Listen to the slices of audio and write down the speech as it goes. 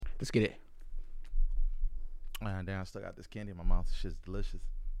Let's get it. Damn, I still got this candy in my mouth. This shit's delicious.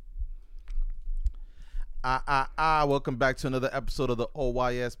 Welcome back to another episode of the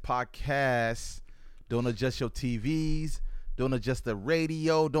OYS podcast. Don't adjust your TVs. Don't adjust the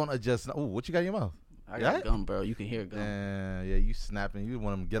radio. Don't adjust. Oh, what you got in your mouth? I got gum, bro. You can hear gum. Yeah, you snapping. You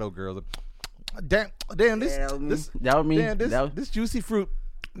one of them ghetto girls. Damn, this juicy fruit.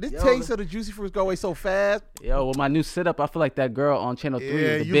 This taste of the juicy fruits go away so fast. Yo, with my new setup, I feel like that girl on Channel 3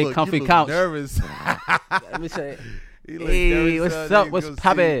 with the big comfy you couch. Nervous. Let me say, hey, what's up? What's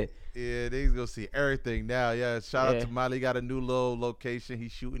poppin'? Yeah, they go see everything now. Yeah, shout out to Miley. Got a new little location.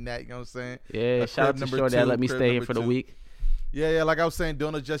 He's shooting that. You know what I'm saying? Yeah, shout out to Shorty that let me stay here for the week. Yeah. Like I was saying,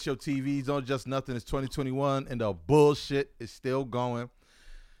 don't adjust your TVs. Don't adjust nothing. It's 2021, and the bullshit is still going.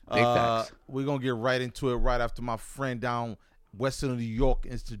 Big facts. We're gonna get right into it right after my friend down Western New York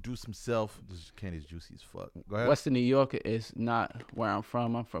introduce himself. This candy's juicy as fuck. Go ahead. Western New York is not where I'm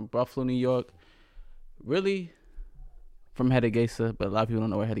from. I'm from Buffalo, New York. Really from Hedegesa, but a lot of people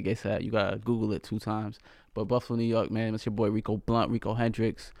don't know where Hedegesa at. You gotta Google it 2 times. But Buffalo, New York, man, it's your boy Rico Blunt, Rico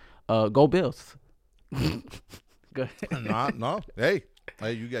Hendricks. Go Bills. Go ahead. No. Hey,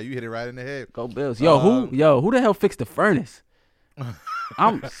 you hit it right in the head. Go Bills. Who the hell fixed the furnace?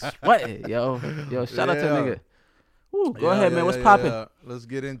 I'm sweating, yo. Shout out to the nigga. Ooh, go ahead, man. What's popping? Let's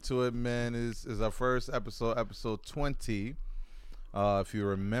get into it, man. Is our first episode 20. If you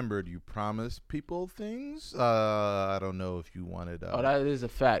remembered, you promised people things. I don't know if you wanted. That is a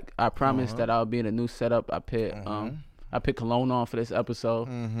fact. I promised that I'll be in a new setup. I put cologne on for this episode.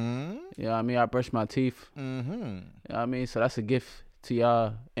 Mm-hmm. You know what I mean? I brushed my teeth. Mm-hmm. You know what I mean? So that's a gift to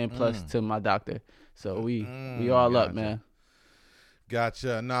y'all and plus to my doctor. So we all up, man.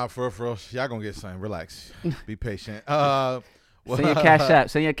 Gotcha. Nah, for real. Y'all gonna get something. Relax. Be patient. Send your cash app.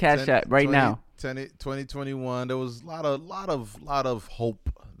 Send your cash app right now. 2021. There was a lot of hope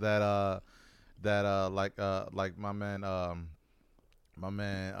that like my man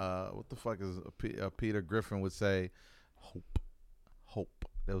what the fuck is Peter Griffin would say, hope.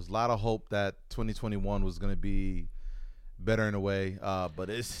 There was a lot of hope that 2021 was gonna be better in a way, but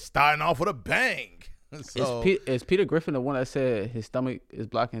it's starting off with a bang. So, is Peter Griffin the one that said his stomach is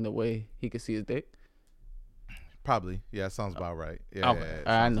blocking the way he could see his dick? Probably. Yeah, sounds about right. Yeah, okay.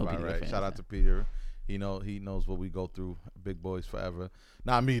 I know Peter right. Griffin. Shout out to Peter. He knows what we go through. Big boys forever.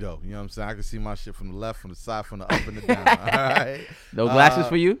 Not me though. You know what I'm saying? I can see my shit from the left, from the side, from the up and the down. All right. No glasses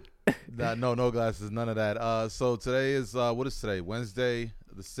for you? No glasses. None of that. So today is what is today? Wednesday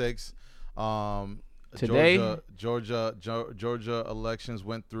the 6th. Today, Georgia elections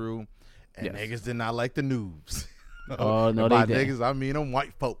went through. And yes. niggas did not like the news. Oh, no, by they niggas, I mean them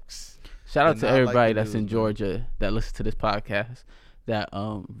white folks. Shout out to everybody that's in Georgia that listens to this podcast that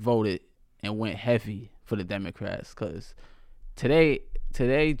voted and went heavy for the Democrats. Because today,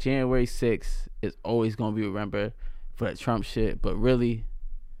 January 6th, is always going to be remembered for that Trump shit. But really,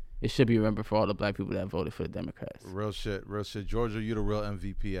 it should be remembered for all the black people that voted for the Democrats. Real shit. Georgia, you the real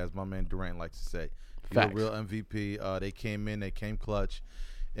MVP, as my man Durant likes to say. You the real MVP. They came clutch.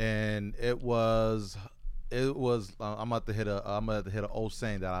 And it was. I'm about to hit a old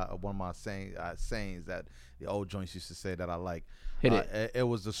saying that one of my sayings that the old joints used to say that I like. Hit it. It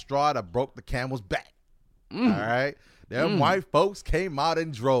was the straw that broke the camel's back. All right, them white folks came out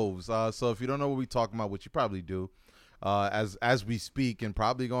in droves. So if you don't know what we're talking about, which you probably do, as we speak, and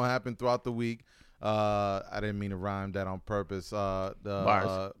probably gonna happen throughout the week. I didn't mean to rhyme that on purpose.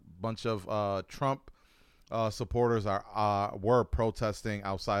 Bunch of Trump. Supporters were protesting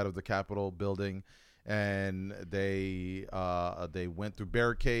outside of the Capitol building, and they went through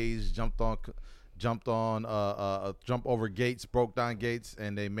barricades, jumped over gates, broke down gates,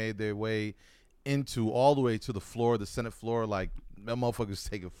 and they made their way all the way to the floor, the Senate floor. Like, them motherfuckers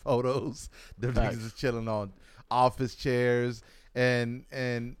taking photos. Them niggas just chilling on office chairs, and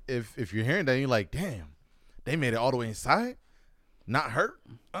if you're hearing that, you're like, damn, they made it all the way inside, not hurt,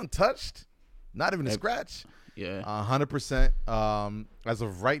 untouched. Not even a scratch. Yeah. 100%. As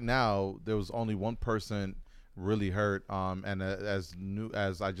of right now, there was only one person really hurt. And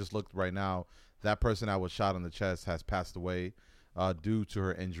as I just looked right now, that person that was shot in the chest has passed away due to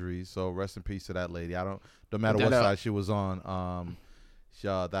her injuries. So rest in peace to that lady. No matter what side she was on,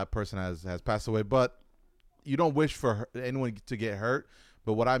 that person has passed away. But you don't wish for anyone to get hurt.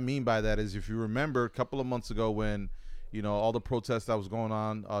 But what I mean by that is, if you remember a couple of months ago when all the protests that was going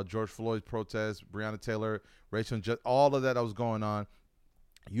on, George Floyd's protest, Breonna Taylor, Rachel, all of that was going on.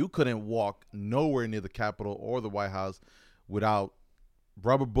 You couldn't walk nowhere near the Capitol or the White House without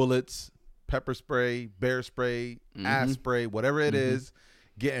rubber bullets, pepper spray, bear spray, ass spray, whatever it is,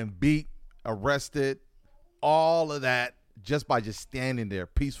 getting beat, arrested, all of that just by just standing there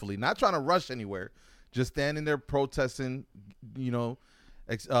peacefully, not trying to rush anywhere, just standing there protesting, using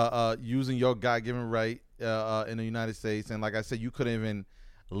your God-given right in the United States. And like I said, you couldn't even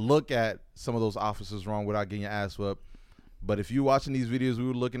look at some of those officers wrong without getting your ass whooped. But if you watching these videos we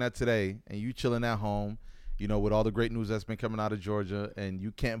were looking at today and you chilling at home, with all the great news that's been coming out of Georgia, and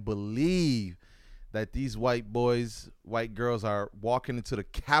you can't believe that these white boys, white girls are walking into the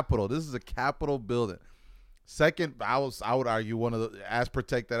Capitol. This is a Capitol building. Second, I would argue one of the as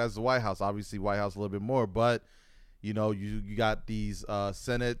protected as the White House. Obviously, White House a little bit more, but you got these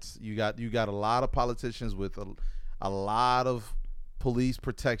senates. You got a lot of politicians with a lot of police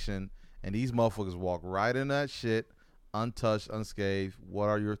protection, and these motherfuckers walk right in that shit, untouched, unscathed. What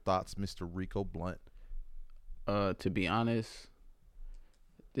are your thoughts, Mr. Rico Blunt? To be honest,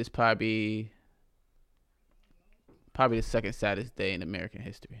 this probably the second saddest day in American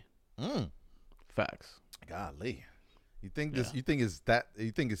history. Facts. Golly, you think it's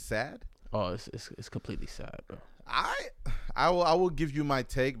sad? Oh, it's completely sad, bro. I will give you my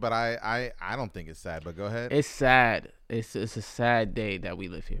take, but I don't think it's sad. But go ahead. It's sad. It's a sad day that we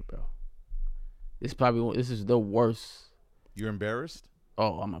live here, bro. This is the worst. You're embarrassed?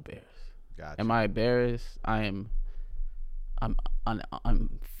 Oh, I'm embarrassed. Gotcha. Am I embarrassed? I'm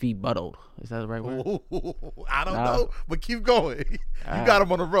befuddled. Is that the right word? I don't know, but keep going. You got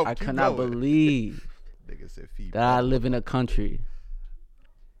him on the rope. I cannot believe that I live in a country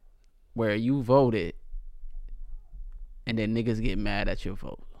where you voted and then niggas get mad at your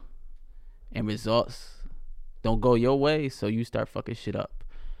vote and results don't go your way, so you start fucking shit up.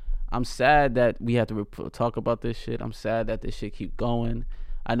 I'm sad that we have to talk about this shit. I'm sad that this shit keep going.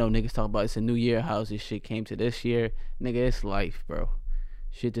 I know niggas talk about it's a new year, how's this shit came to this year. Nigga, it's life, bro.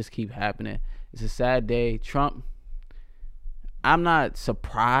 Shit just keep happening. It's a sad day. Trump, I'm not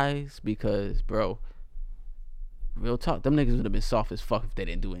surprised because, bro, real talk, them niggas would have been soft as fuck if they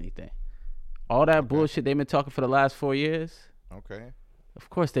didn't do anything. All that bullshit they've been talking for the last 4 years. Okay. Of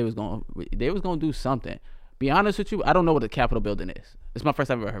course they was gonna do something. Be honest with you, I don't know what the Capitol building is. It's my first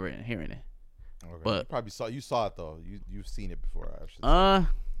time ever hearing it. Okay. But you saw it though. You've seen it before.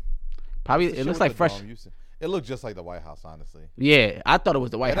 Probably it looks like fresh. It looked just like the White House, honestly. Yeah, I thought it was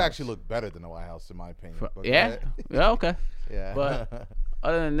the White House. It actually looked better than the White House, in my opinion. Yeah, okay. Yeah. But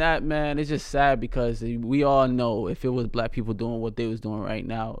other than that, man, it's just sad because we all know if it was black people doing what they was doing right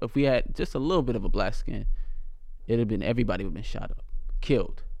now, if we had just a little bit of a black skin, everybody would have been shot up,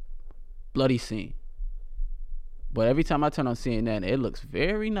 killed, bloody scene. But every time I turn on CNN, it looks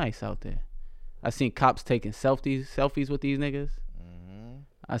very nice out there. I seen cops taking selfies with these niggas.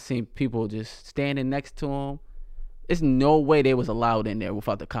 I seen people just standing next to them. There's no way they was allowed in there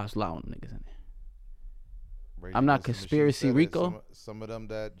without the cops allowing niggas in there. I'm not conspiracy Rico. Some of them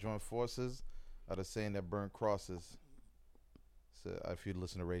that join forces are the same that burn crosses. So if you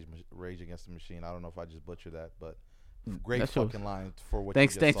listen to Rage Against the Machine, I don't know if I just butchered that, but great fucking line for what.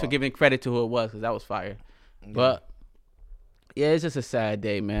 Thanks for giving credit to who it was, because that was fire. Yeah. But yeah, it's just a sad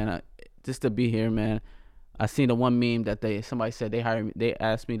day, man. Just to be here, man. I seen the one meme that somebody said they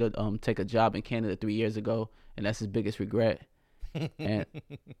asked me to take a job in Canada 3 years ago, and that's his biggest regret. And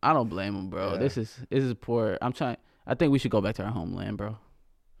I don't blame him, bro. Yeah. This is poor. I think we should go back to our homeland, bro.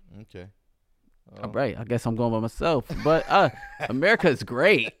 Okay. All right. I guess I'm going by myself. But America is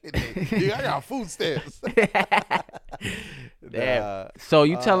great. Dude, I got food stamps. So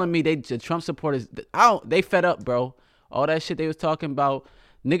you telling me the Trump supporters, they fed up, bro. All that shit they was talking about.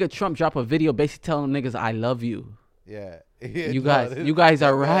 Nigga Trump drop a video basically telling them niggas, I love you. Yeah. You guys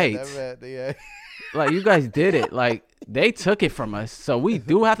are right. Yeah. Like, you guys did it. Like, they took it from us. So we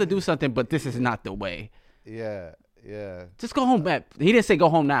do have to do something, but this is not the way. Yeah. Just go home, man. He didn't say go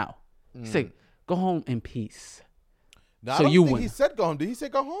home now. He said go home in peace. No, so I don't think he said go home. Did he say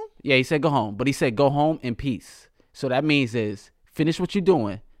go home? Yeah, he said go home. But he said go home in peace. So that means is finish what you're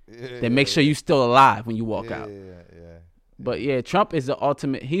doing. Then make sure you're still alive when you walk out. Yeah. But yeah, Trump is the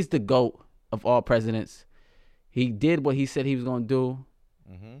ultimate. He's the GOAT of all presidents. He did what he said he was going to do,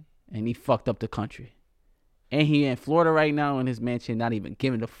 and he fucked up the country. And he in Florida right now in his mansion, not even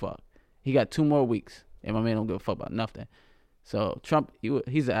giving a fuck. He got 2 more weeks, and my man don't give a fuck about nothing. So Trump,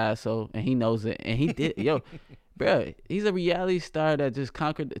 he's an asshole, and he knows it. And he did, bro, he's a reality star that just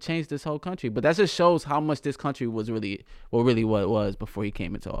changed this whole country. But that just shows how much this country was what it was before he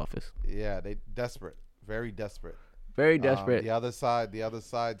came into office. Yeah, they desperate, very desperate. Very desperate. The other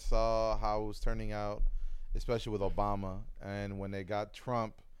side saw how it was turning out, especially with Obama. And when they got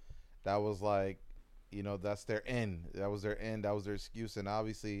Trump, that was like, that's their end. That was their end. That was their excuse. And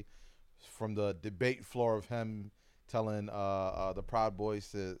obviously, from the debate floor of him telling the Proud Boys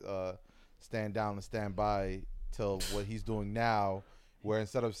to stand down and stand by, till what he's doing now, where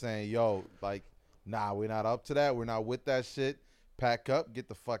instead of saying, yo, like, nah, we're not up to that. We're not with that shit. Pack up, get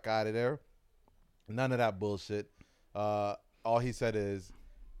the fuck out of there. None of that bullshit. All he said is,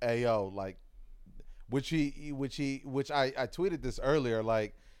 hey, yo, like, which I tweeted this earlier.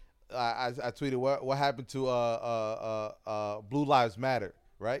 Like, I tweeted what happened to Blue Lives Matter,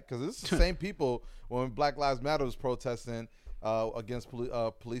 right? Because it's the same people when Black Lives Matter was protesting against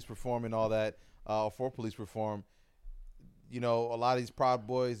police reform and all that, for police reform. You know, a lot of these Proud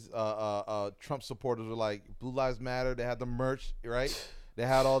Boys, Trump supporters were like, Blue Lives Matter. They had the merch, right? They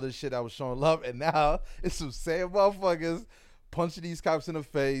had all this shit that was showing love. And now it's some same motherfuckers punching these cops in the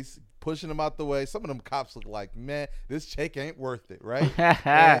face, pushing them out the way. Some of them cops look like, man, this check ain't worth it, right?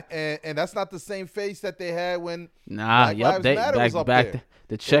 and that's not the same face that they had when Black Lives Matter was up there.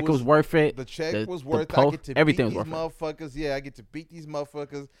 The check was worth it. The check was worth it. I get to everything beat was these worth motherfuckers. Yeah, I get to beat these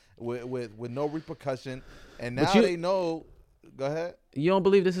motherfuckers with no repercussion. And now they know. Go ahead. You don't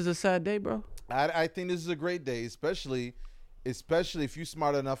believe this is a sad day, bro? I think this is a great day, especially if you're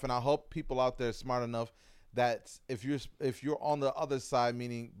smart enough, and I hope people out there are smart enough that if you're on the other side,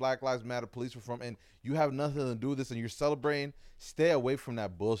 meaning Black Lives Matter, police reform, and you have nothing to do with this and you're celebrating, stay away from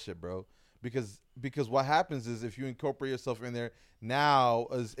that bullshit, bro. Because what happens is if you incorporate yourself in there, now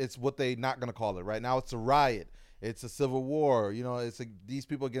it's what they not gonna call it, right? Now it's a riot, it's a civil war, you know, it's these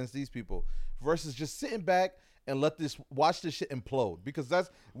people against these people, versus just sitting back and watch this shit implode, because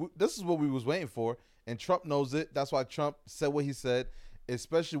this is what we was waiting for, and Trump knows it. That's why Trump said what he said,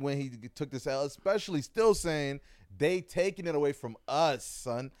 especially when he took this L, especially still saying they taking it away from us,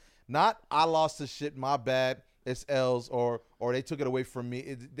 son. Not I lost the shit, my bad, it's L's, or they took it away from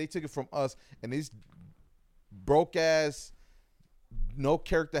me. They took it from us, and these broke ass, no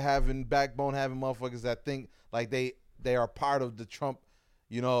character having, backbone having motherfuckers that think like they are part of the Trump,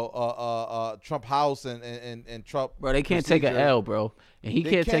 you know, Trump house and Trump. Bro, they can't take an L, bro. And he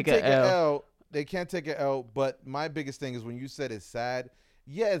can't take an L. They can't take an L. But my biggest thing is when you said it's sad.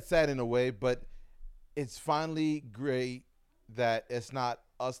 Yeah, it's sad in a way, but it's finally great that it's not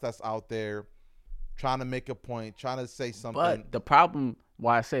us that's out there trying to make a point, trying to say something. But the problem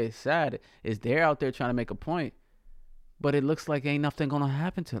why I say it's sad is they're out there trying to make a point, but it looks like ain't nothing going to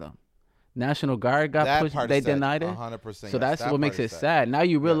happen to them. National Guard got pushed. They denied it. 100%. So that's what makes it sad. Now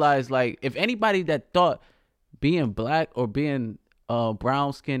you realize, like, if anybody that thought being black or being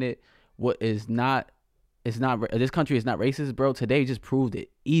brown skinned this country is not racist, bro. Today just proved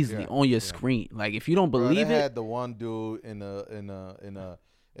it easily on your screen. Like, if you don't believe they it, had the one dude in a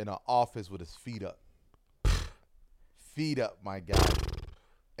office with his feet up, my guy,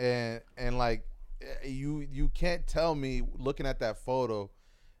 and like you can't tell me looking at that photo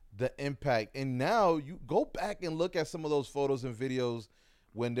the impact. And now you go back and look at some of those photos and videos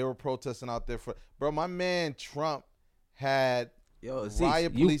when they were protesting out there for, bro, my man Trump had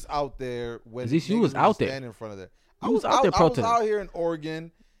riot police out there when you was out there standing in front of there. I was out there protesting. I was out here in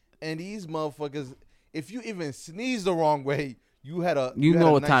Oregon, and these motherfuckers, if you even sneeze the wrong way, you had a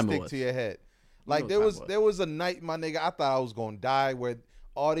what time stick it was to your head. Like there was a night, my nigga, I thought I was gonna die, where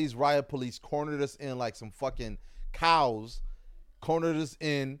all these riot police cornered us in like some fucking cows, cornered us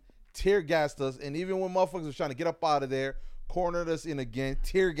in, tear gassed us, and even when motherfuckers was trying to get up out of there, cornered us in again,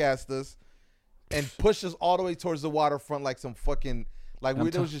 tear gassed us, and pushed us all the way towards the waterfront like some fucking, like we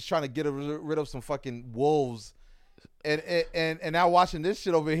was just trying to get rid of some fucking wolves. And now watching this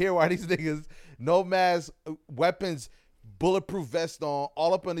shit over here, why these niggas, no mask, weapons, bulletproof vest on,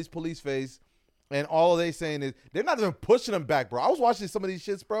 all up on these police face, and all they saying is they're not even pushing them back, bro. I was watching some of these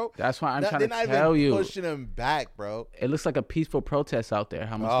shits, bro. That's why I'm trying to tell you. They're not even pushing them back, bro. It looks like a peaceful protest out there.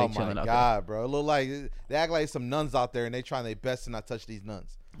 How much they chilling out there? Oh my god, bro! It look like they act like some nuns out there, and they trying their best to not touch these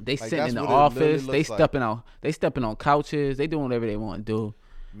nuns. They like, sitting in the office. They stepping on. They stepping on couches. They doing whatever they want to do.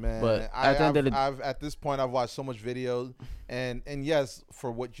 Man, but at this point, I've watched so much videos, and yes, for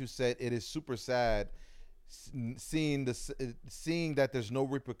what you said, it is super sad seeing that there's no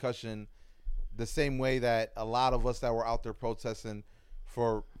repercussion. The same way that a lot of us that were out there protesting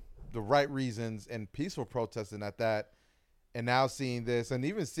for the right reasons and peaceful protesting at that, and now seeing this, and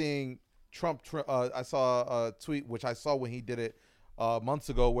even seeing Trump. I saw a tweet, which I saw when he did it months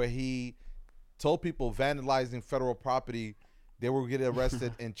ago, where he told people vandalizing federal property, they will get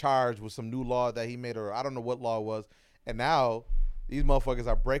arrested and charged with some new law that he made, or I don't know what law it was. And now these motherfuckers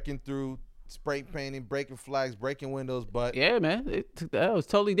are breaking through, spray painting, breaking flags, breaking windows. But yeah, man, it's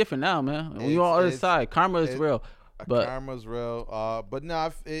totally different now, man. When you're on the other side, karma is real. But karma's real. But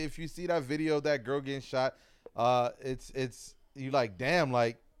no, if you see that video of that girl getting shot, it's you like, damn,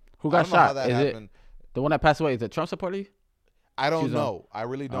 like who got shot? Is it the one that passed away? Is it Trump supporter? I don't She's on- know. I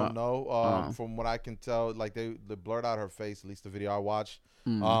really don't know. uh. From what I can tell, like they blurred out her face. At least the video I watched.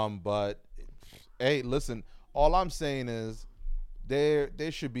 Mm. But hey, listen. All I'm saying is there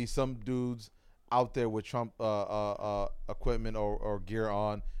should be some dudes out there with Trump equipment or gear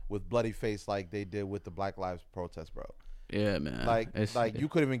on with bloody face like they did with the Black Lives protest, bro. Yeah, man. Like It's- you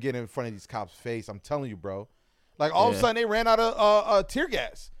couldn't even get in front of these cops' face. I'm telling you, bro. Like all of a sudden they ran out of tear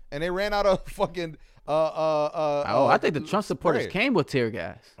gas and they ran out of fucking I think the Trump supporters spray. came with tear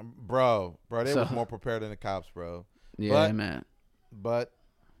gas. Bro, they So- was more prepared than the cops, bro. Yeah, man. But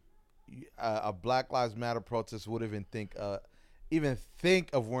a Black Lives Matter protest would even think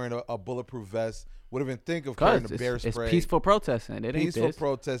of wearing a bulletproof vest. Would even think of carrying Cause a bear it's spray. peaceful protesting. It ain't Peaceful this.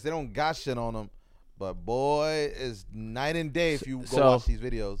 protest. They don't got shit on them. But boy, it's night and day if you go So- watch these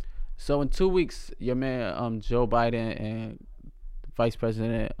videos. So in 2 weeks, your man Joe Biden and Vice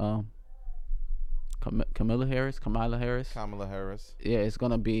President Kamala Harris, Kamala Harris. yeah, it's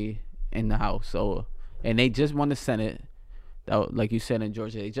gonna be in the House. So, and they just won the Senate. That, like you said in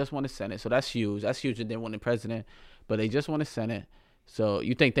Georgia, they just won the Senate. So that's huge. That's huge that they won the president, but they just won the Senate. So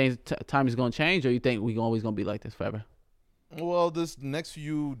you think time is gonna change, or you think we always gonna be like this forever? Well, this next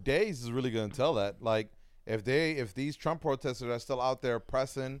few days is really going to tell that. Like, if these Trump protesters are still out there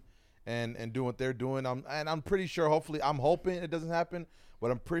pressing and doing what they're doing, I'm pretty sure. Hopefully, I'm hoping it doesn't happen,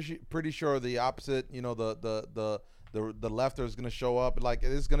 but I'm pretty sure the opposite. You know, the left is going to show up. Like,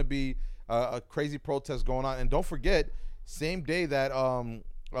 it is going to be a crazy protest going on. And don't forget, same day that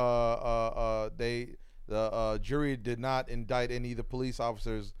the jury did not indict any of the police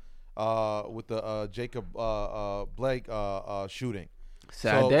officers with the Jacob Blake shooting.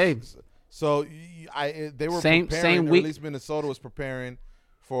 Sad day. So they were Same preparing, or week. at least Minnesota was preparing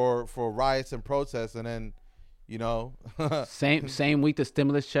for riots and protests, and then, you know, same week the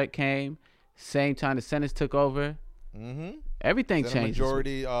stimulus check came. Same time the Senate took over. mm-hmm. Everything Senate changed.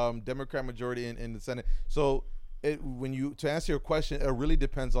 majority, Democrat majority in the Senate. So to answer your question, it really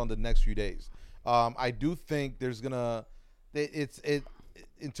depends on the next few days. I do think there's gonna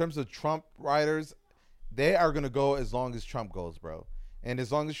in terms of Trump riders, they are gonna go as long as Trump goes, bro. And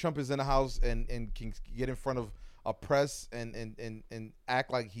as long as Trump is in the House and can get in front of a press and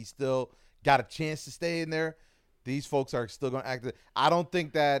act like he still got a chance to stay in there, these folks are still gonna act. I don't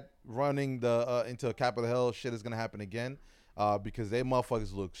think that running the into Capitol Hill shit is gonna happen again, because they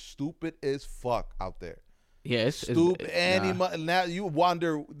motherfuckers look stupid as fuck out there. Yeah, it's Stupid. nah. Now you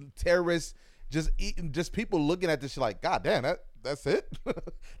wonder, terrorists just people looking at this shit like, God damn, that's it.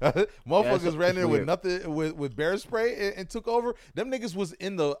 Motherfuckers ran in with nothing, with bear spray and took over. Them niggas was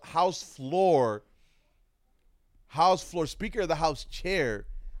in the House floor, Speaker of the House chair,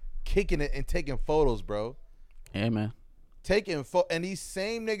 kicking it and taking photos, bro. Yeah, man. And these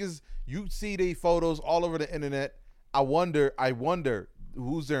same niggas, you see these photos all over the internet. I wonder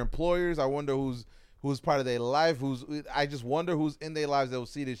who's their employers. I wonder who's part of their life. I just wonder who's in their lives that will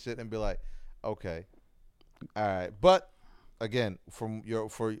see this shit and be like, okay, all right. But again, from your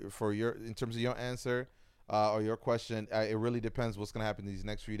in terms of your answer or your question, it really depends what's gonna happen these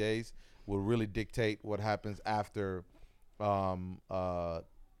next few days. Will really dictate what happens after Mr.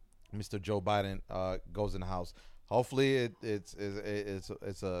 Joe Biden goes in the House. Hopefully, it's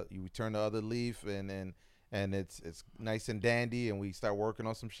you turn the other leaf and it's nice and dandy, and we start working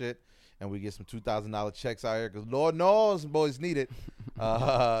on some shit, and we get some $2,000 checks out here, because Lord knows boys need it.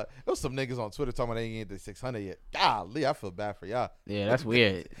 There was some niggas on Twitter talking about they ain't get the 600 yet. Golly, I feel bad for y'all. Yeah, that's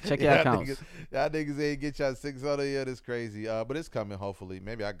weird. Check your accounts. Y'all niggas ain't get y'all 600 yet. It's crazy. But it's coming, hopefully.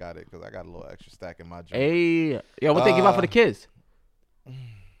 Maybe I got it, because I got a little extra stack in my joint. Hey, yo, what they give out for the kids?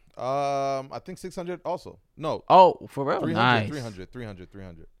 I think 600 also. No. Oh, for real? 300, Nice.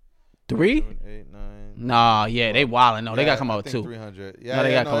 300. 3? 7, 8, 9. Nah, yeah, they wildin'. No, they got to come I out think too. 300. No,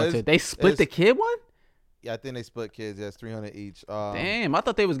 they got to come out too. They split the kid one? Yeah, I think they split kids. Yeah, it's 300 each. Damn, I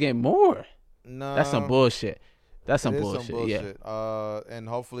thought they was getting more. No, That's some bullshit. That's some it is bullshit. Yeah. And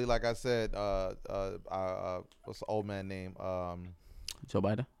hopefully, like I said, what's the old man name? Joe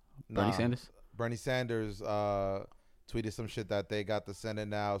Biden? Bernie Sanders? Bernie Sanders tweeted some shit that they got the Senate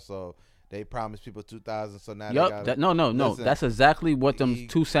now, so they promised people 2,000. So now Yup. they got No. Listen, That's exactly what them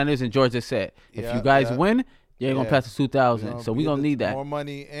two senators in Georgia said. If Yeah, you guys yeah. win, you're going to pass the 2,000. So we going to need that. More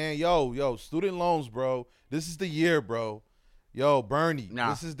money. And yo, student loans, bro. This is the year, bro. Yo, Bernie,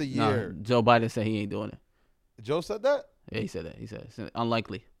 this is the year. Nah, Joe Biden said he ain't doing it. Joe said that? Yeah, he said that. He said it's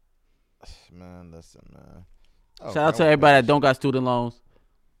unlikely. Man, listen, man. Shout out to everybody that don't got student loans.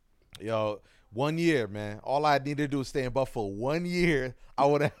 Yo, 1 year, man. All I needed to do was stay in Buffalo 1 year. I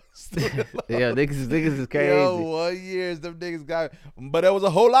would have stood Yeah, niggas is crazy. Yo, 1 year, them niggas got. But there was a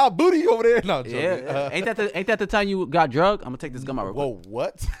whole lot of booty over there. No, I'm joking. Yeah, ain't that the time you got drugged? I'm gonna take this gum out real quick. Whoa,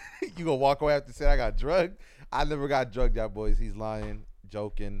 what? You gonna walk away after saying I got drugged? I never got drugged, y'all boys. He's lying,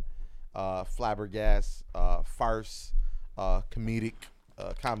 joking, flabbergast, farce, comedic,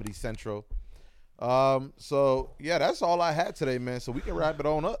 Comedy Central. So yeah, that's all I had today, man. So we can wrap it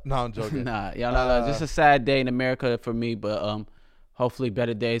on up. No, I'm joking. Nah, y'all know, just a sad day in America for me, but hopefully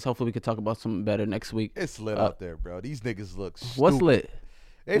better days. Hopefully we can talk about something better next week. It's lit out there, bro. These niggas look stupid. What's lit?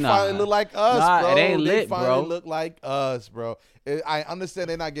 They finally look like us, bro. It ain't lit, they finally bro. look like us, bro. I understand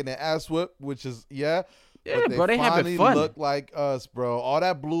they're not getting their ass whipped, which is Yeah, but bro, they having finally fun. look like us, bro. All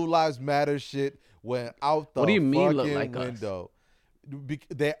that Blue Lives Matter shit went out the What do you mean fucking look like us? window.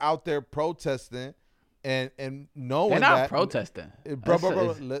 They're out there protesting and knowing They're not that protesting.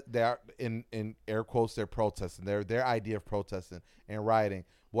 bro, they're in air quotes. They're protesting. Their idea of protesting and rioting.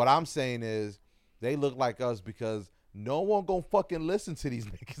 What I'm saying is they look like us because no one gonna fucking listen to these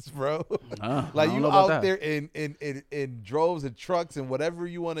niggas, bro. Like you out there in droves and trucks and whatever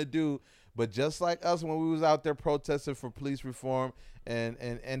you want to do. But just like us when we was out there protesting for police reform and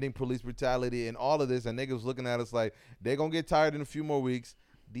ending police brutality and all of this, and niggas looking at us like they're going to get tired in a few more weeks.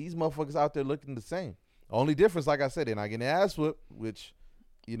 These motherfuckers out there looking the same. Only difference, like I said, they're not getting their ass whipped, which,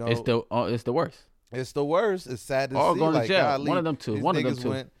 you know. It's the worst. It's the worst. It's sad to All see. going to like, jail. golly, One of them two. these One of them niggas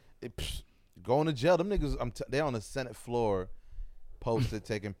two. Going to jail. Them niggas, they on the Senate floor posted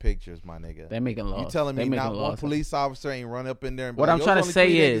taking pictures, my nigga. They're making laws. You telling me not one laws. police officer ain't run up in there and be What like, I'm trying to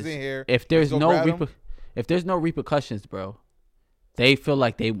say is, if there's no repercussions, bro, they feel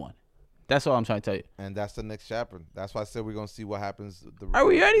like they won. That's all I'm trying to tell you. And that's the next chapter. That's why I said we're gonna see what happens. Are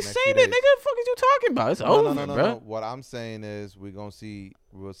we already saying it, nigga? What the fuck is you talking about? It's over, bro. No. What I'm saying is we're gonna see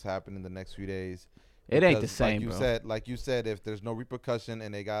what's happening the next few days. It ain't the same, like you said, if there's no repercussion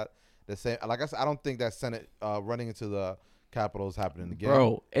and they got the same, like I said, I don't think that Senate running into the Capitol is happening again.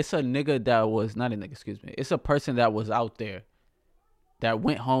 Bro, it's a nigga that was not a nigga. Excuse me. It's a person that was out there that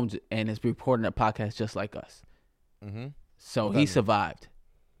went home and is reporting a podcast just like us. Mm-hmm. So he survived.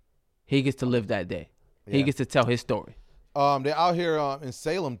 He gets to live that day. Yeah. He gets to tell his story. They're out here in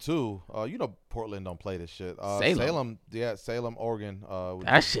Salem too. You know Portland don't play this shit. Salem, Oregon.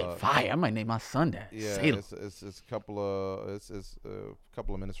 That shit fire. I might name my son that. Yeah, Salem. it's a couple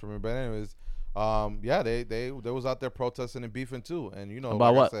of minutes from me. But anyways, they was out there protesting and beefing too. And you know,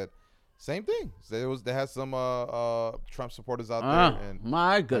 about like what? I said, same thing. They had some Trump supporters out there. And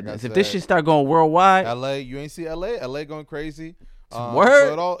my goodness, if this shit start going worldwide, LA, you ain't see LA going crazy.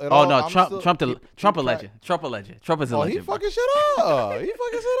 Word? No, Trump a legend. Trump is a legend. He fucking shit up.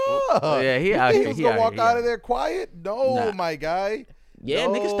 Yeah, he out here. He gonna walk out of there quiet? No, my guy. Yeah,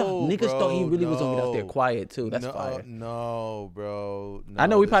 niggas thought he really was gonna get out there quiet too. That's fire. No, bro. No, I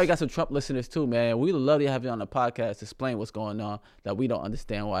know we probably got some Trump listeners too, man. We would love to have you on the podcast to explain what's going on that we don't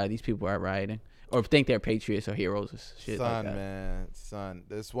understand why these people are rioting or think they're patriots or heroes or shit like that. Son.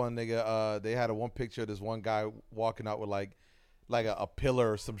 This one nigga, they had one picture of this one guy walking out with like a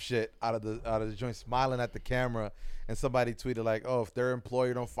pillar or some shit out of the joint, smiling at the camera, and somebody tweeted like, "Oh, if their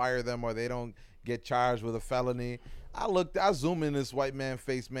employer don't fire them or they don't get charged with a felony." I zoomed in this white man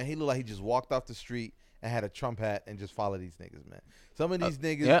face, man. He looked like he just walked off the street and had a Trump hat and just followed these niggas, man. Some of these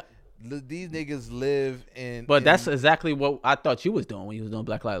niggas, these niggas live in. But that's exactly what I thought you was doing when you was doing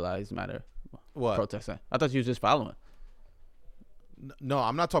Black Lives Matter. What? Protesting. I thought you was just following. No,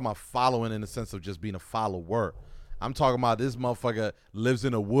 I'm not talking about following in the sense of just being a follower. I'm talking about this motherfucker lives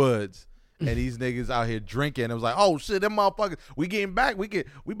in the woods and these niggas out here drinking. It was like, oh shit, them motherfuckers, we getting back. We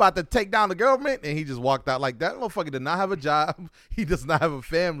about to take down the government. And he just walked out like that. Motherfucker did not have a job. He does not have a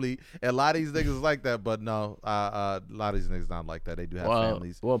family. And a lot of these niggas is like that. But no, a lot of these niggas not like that. They do have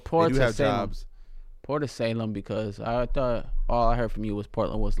families. Well, they do have jobs. Poor to Salem, because I thought all I heard from you was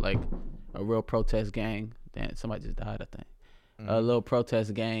Portland was like a real protest gang. Damn, somebody just died, I think. A little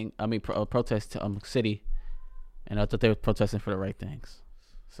protest gang. I mean, protest city. And I thought they were protesting for the right things.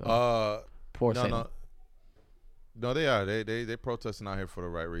 So poor Salem. No, they are. They protesting out here for the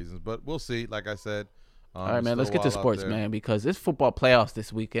right reasons. But we'll see. Like I said. All right, man. Let's get to sports, man, because it's football playoffs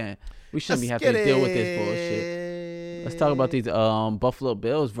this weekend. We shouldn't be having to deal with this bullshit. Let's talk about these Buffalo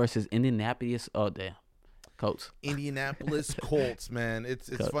Bills versus Indianapolis. Oh damn, Colts. Indianapolis Colts, man. It's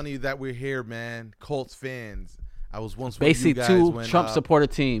funny that we're here, man. Colts fans. I was once basically with you guys two when, Trump supporter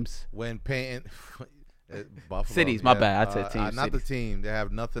teams. When Peyton. Buffalo, cities, my bad. I said teams. Not the team. They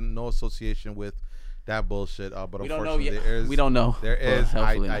have no association with that bullshit. But we unfortunately, we don't know. There is.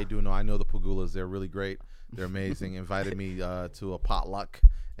 I I do know. I know the Pagulas. They're really great. They're amazing. Invited me to a potluck.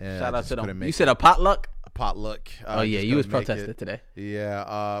 And Shout out to them. You said a potluck? a potluck. Oh yeah, you was protested today.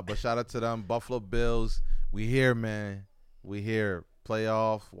 Yeah, but shout out to them. Buffalo Bills. We here, man. We here.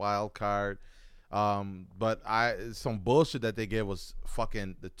 Playoff, wild card. But some bullshit that they gave was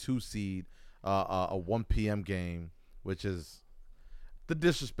fucking the 2 seed, a 1 p.m. game, which is the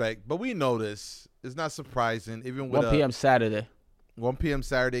disrespect. But we know this. It's not surprising. Even with 1 p.m. Saturday. 1 p.m.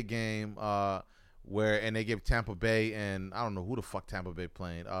 Saturday game, and they give Tampa Bay, and I don't know who the fuck Tampa Bay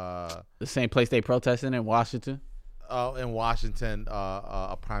playing. The same place they protesting in Washington. In Washington,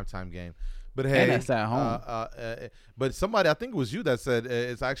 a primetime game. But hey, and that's at home. But somebody, I think it was you that said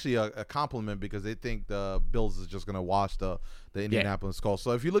it's actually a compliment because they think the Bills is just gonna wash the Indianapolis Colts.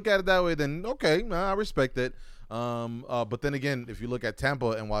 So if you look at it that way, then okay, I respect it. But then again, if you look at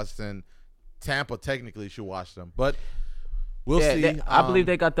Tampa and Washington, Tampa technically should wash them, but we'll see. I believe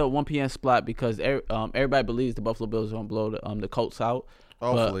they got the 1 p.m. spot because everybody believes the Buffalo Bills are gonna blow the Colts out.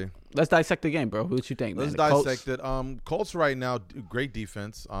 Hopefully. But let's dissect the game, bro. What you think, man? Let's dissect it. Colts right now, great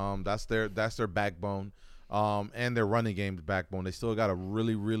defense. That's their backbone. And their running game's backbone. They still got a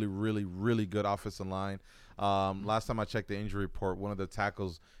really, really, really, really good offensive line. Last time I checked the injury report, one of the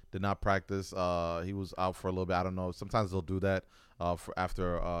tackles did not practice. He was out for a little bit. I don't know. Sometimes they'll do that for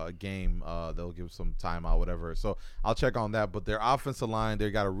after a game. They'll give some time out, whatever. So I'll check on that. But their offensive line,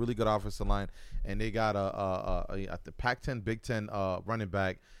 they got a really good offensive line, and they got the Pac-10, Big Ten running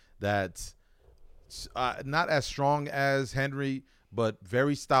back that's not as strong as Henry, but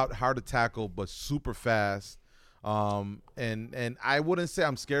very stout, hard to tackle, but super fast. And I wouldn't say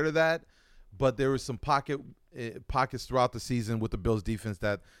I'm scared of that, but there was some pockets throughout the season with the Bills defense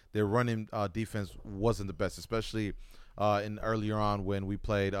that their running defense wasn't the best, especially in earlier on when we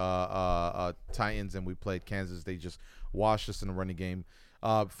played Titans and we played Kansas. They just washed us in the running game.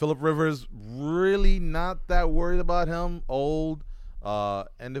 Phillip Rivers, really not that worried about him. Old,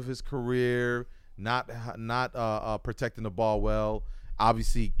 end of his career, not protecting the ball well.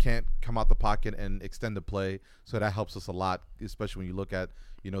 Obviously can't come out the pocket and extend the play, so that helps us a lot, especially when you look at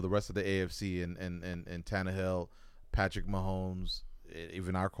the rest of the AFC and Tannehill, Patrick Mahomes,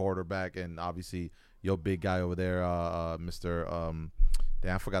 even our quarterback, and obviously your big guy over there, Mr.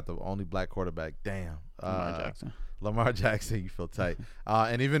 Damn, I forgot the only black quarterback. Damn, Lamar Jackson. You feel tight,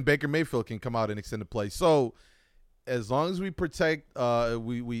 and even Baker Mayfield can come out and extend the play. So as long as we protect,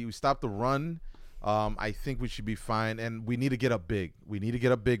 we stop the run. I think we should be fine, and we need to get up big. We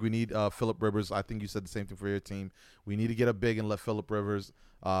need Phillip Rivers. I think you said the same thing for your team. We need to get up big and let Phillip Rivers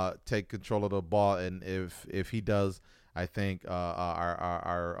take control of the ball, and if he does, I think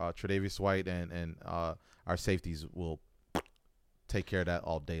our Tre'Davious White and our safeties will take care of that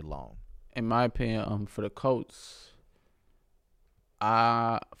all day long. In my opinion, for the Colts,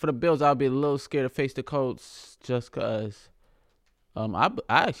 for the Bills, I'll be a little scared to face the Colts just because I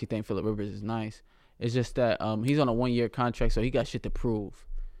actually think Phillip Rivers is nice. It's just that he's on a 1-year contract, so he got shit to prove.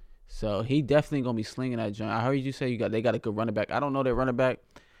 So he definitely gonna be slinging that joint. I heard you say they got a good running back. I don't know their running back,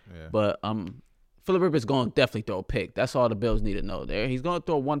 but Phillip Rivers gonna definitely throw a pick. That's all the Bills need to know. There, he's gonna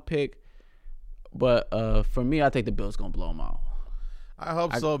throw one pick, but for me, I think the Bills gonna blow him out. I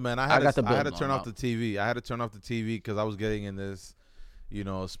hope so, man. I had to turn off the TV. I had to turn off the TV because I was getting in this,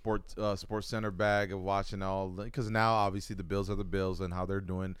 sports center bag of watching all, because now obviously the Bills are the Bills and how they're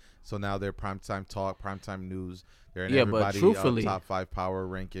doing. So now they're primetime talk, primetime news. They're in everybody top 5 power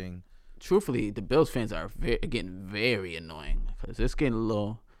ranking. Truthfully, the Bills fans are getting very annoying because it's getting a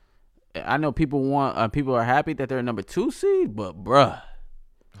little. I know people are happy that they're a number 2 seed, but bruh,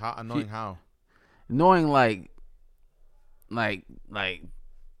 how annoying? How annoying? Like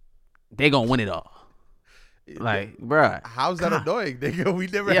they gonna win it all. Like, bruh, how's that annoying? We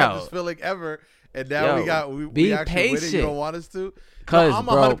never had this feeling ever, and now we actually patient. winning. You don't want us to?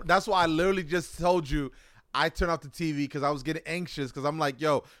 Bro, that's why I literally just told you I turned off the TV because I was getting anxious because I'm like,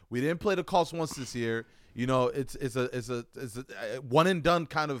 we didn't play the Colts once this year. It's a one and done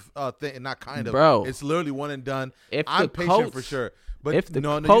kind of thing, and not kind of. Bro, it's literally one and done. If I'm patient Colts, for sure. But if you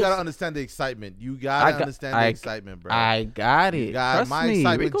Colts, gotta understand the excitement. You gotta understand the excitement, bro. I got it. My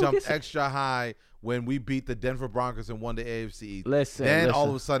excitement jumped extra high when we beat the Denver Broncos and won the AFC. Then all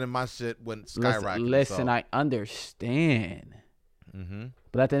of a sudden my shit went skyrocketing. Listen, I understand. Mm-hmm.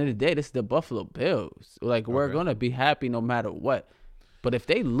 But at the end of the day, this is the Buffalo Bills. Like, we're gonna be happy no matter what. But if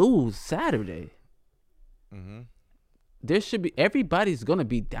they lose Saturday, there should be everybody's gonna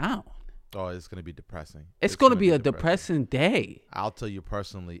be down. Oh, it's gonna be depressing. It's gonna be a depressing day. I'll tell you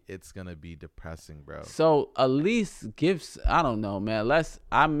personally, it's gonna be depressing, bro. So at least I don't know, man.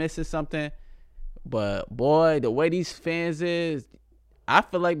 I'm missing something, but boy, the way these fans is, I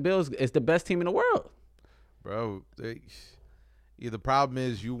feel like Bills is the best team in the world. bro. The problem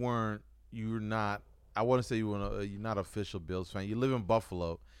is you're not. I want to say you're not official Bills fan. You live in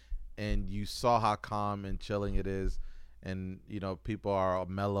Buffalo, and you saw how calm and chilling it is, and people are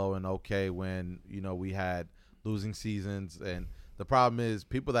mellow and okay when we had losing seasons. And the problem is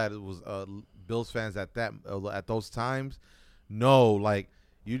people that was Bills fans at those times know, like,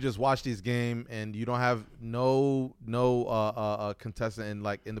 you just watch these games and you don't have no contestant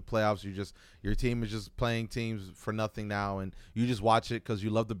in the playoffs. Your team is just playing teams for nothing now, and you just watch it because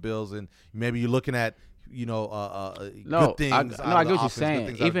you love the Bills, and maybe you're looking at good things. I get what you're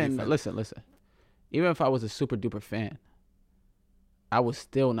saying. Even listen. Even if I was a super duper fan, I would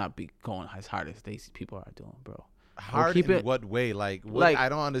still not be going as hard as these people are doing, bro. Hard in what way? Like I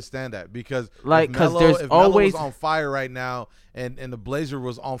don't understand that, because there's if always Melo was on fire right now, and the Blazer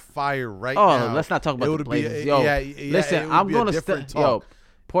was on fire right now. Oh, let's not talk about the Blazers. Listen, I'm gonna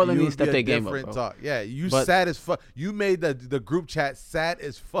Portland needs to step their game up, bro. Talk. Yeah, sad as fuck. You made the group chat sad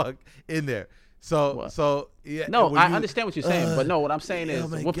as fuck in there. So yeah. No, I understand what you're saying, but no, what I'm saying is,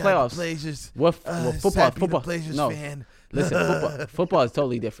 what playoffs? Blazers. What football? Blazers No, fan. Listen, football is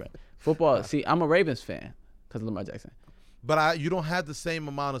totally different. Football. See, I'm a Ravens fan because of Lamar Jackson. But you don't have the same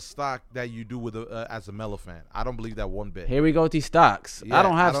amount of stock that you do with as a Melo fan. I don't believe that one bit. Here we go with these stocks. Yeah, I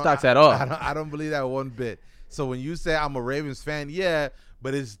don't have stocks at all. I don't believe that one bit. So when you say I'm a Ravens fan, yeah,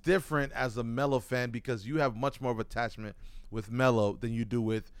 but it's different as a Melo fan because you have much more of attachment with Melo than you do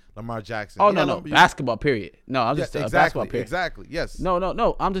with Lamar Jackson. Oh, no. Basketball, period. No, I'm just basketball, period. Exactly, yes.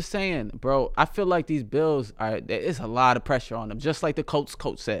 No. I'm just saying, bro, I feel like these Bills there's a lot of pressure on them. Just like the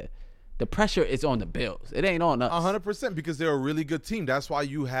coach said. The pressure is on the Bills. It ain't on us. 100%, because they're a really good team. That's why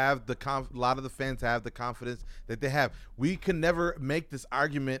you have a lot of the fans have the confidence that they have. We can never make this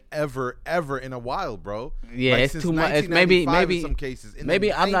argument ever in a while, bro. Yeah, like, it's too much. It's maybe in some cases.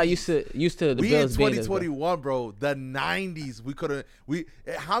 Maybe I'm not used to the Bills being this. We in 2021, bro. The 90s,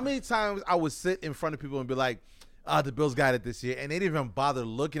 how many times I would sit in front of people and be like, the Bills got it this year, and they didn't even bother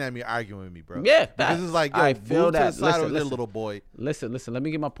looking at me, arguing with me, bro. Yeah, because it's like, yo, I feel move that. To the side of their little boy. Listen. Let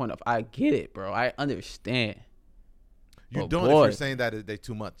me get my point off. I get it, bro. I understand. You don't if you're saying that they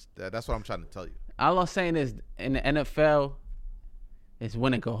too much. That's what I'm trying to tell you. All I'm saying is, in the NFL, it's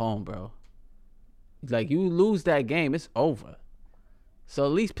win and go home, bro. Like, you lose that game, it's over. So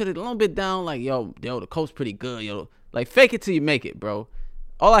at least put it a little bit down. Like, yo, the coach's pretty good. Yo, like, fake it till you make it, bro.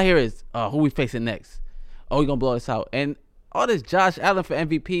 All I hear is, who we facing next? Oh, we gonna blow this out. And all this Josh Allen for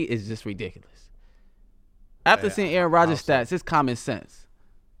MVP is just ridiculous. After seeing Aaron Rodgers' stats, it's common sense.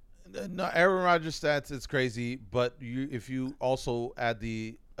 No, Aaron Rodgers' stats is crazy, but if you also add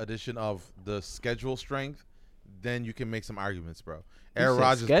the addition of the schedule strength, then you can make some arguments, bro. Aaron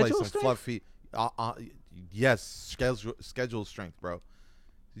Rodgers plays some fluffy. Yes, schedule strength, bro.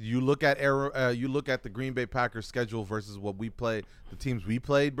 You look at the Green Bay Packers schedule versus what we play, the teams we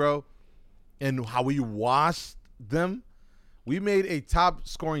played, bro. And how we washed them. We made a top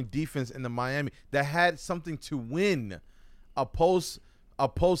scoring defense in the Miami that had something to win a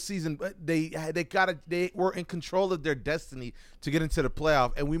postseason. They were in control of their destiny to get into the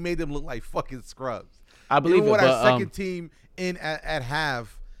playoff, and we made them look like fucking scrubs. I believe Even with our second team in at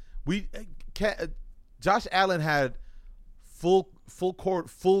half, Josh Allen had four quarter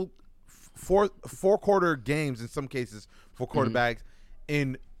games in some cases for quarterbacks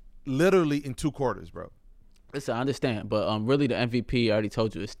in literally in 2 quarters, bro. Listen, I understand, but really the MVP, I already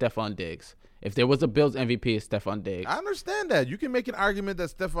told you, is Stephon Diggs. If there was a Bills MVP, it's Stephon Diggs. I understand that. You can make an argument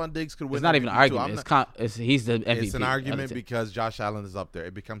that Stephon Diggs could win. It's not even an argument. He's the MVP. It's an argument because Josh Allen is up there.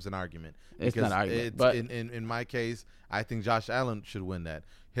 It becomes an argument. It's not an argument. But in my case, I think Josh Allen should win that.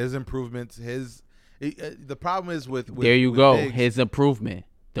 His improvements, the problem is with there you go. Diggs, his improvement.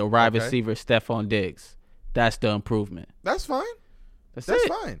 The wide receiver, Stephon Diggs. That's the improvement. That's fine. That's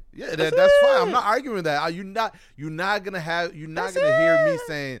fine. Yeah, that's fine. I'm not arguing that. You're not gonna hear me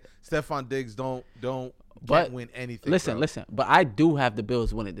saying Stephon Diggs can't win anything. Listen. But I do have the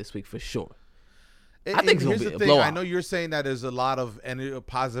Bills winning this week for sure. I think it's gonna be a thing. blowout. I know you're saying that there's a lot of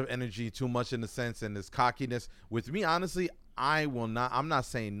positive energy, too much in the sense, and this cockiness. With me, honestly, I'm not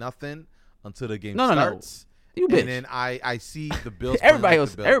saying nothing until the game starts. No. You bitch. And then I see the Bills. Everybody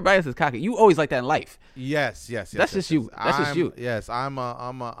else is cocky. You always like that in life. Yes. That's just you. Yes, I'm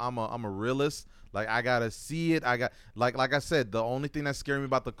a realist. Like, I gotta see it. Like I said, the only thing that's scaring me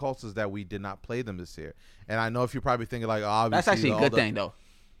about the Colts is that we did not play them this year. And I know if you're probably thinking like, obviously, that's actually a good thing though.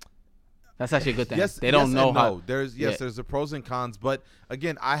 That's actually a good thing. Yes, they don't know how. No. There's the pros and cons, but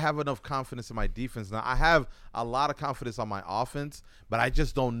again, I have enough confidence in my defense now. I have a lot of confidence on my offense, but I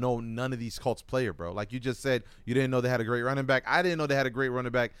just don't know none of these Colts player, bro. Like you just said, you didn't know they had a great running back. I didn't know they had a great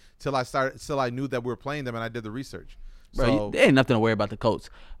running back till I knew that we were playing them and I did the research. Bro, So there ain't nothing to worry about the Colts,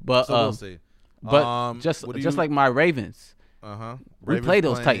 but we'll see. But just like my Ravens, we play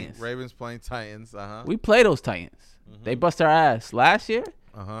those Titans. Ravens playing Titans. We play those Titans. They bust our ass last year.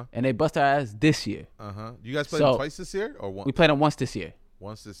 And they bust our ass this year. You guys played them twice this year or once? We played them once this year.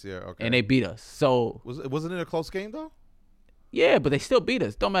 Once this year, okay. And they beat us. So wasn't it a close game though? Yeah, but they still beat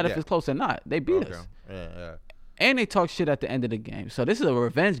us. Don't matter if it's close or not. They beat us. Yeah. And they talk shit at the end of the game. So this is a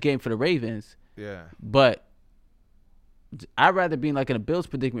revenge game for the Ravens. Yeah. But I'd rather be in a Bills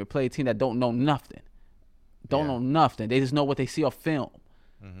predicament, play a team that don't know nothing. Know nothing. They just know what they see off film.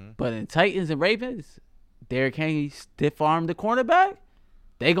 But in Titans and Ravens, Derrick Henry stiff-armed the cornerback.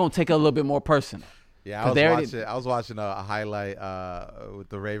 They gonna take it a little bit more personal. Yeah, I was watching a highlight with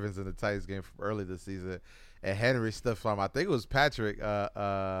the Ravens and the Titans game from early this season, and Henry stiff-armed. I think it was Patrick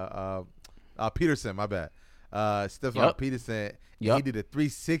Peterson. My bad. Stephon Peterson. He did a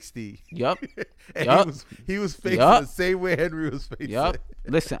 360. And he was facing the same way Henry was facing.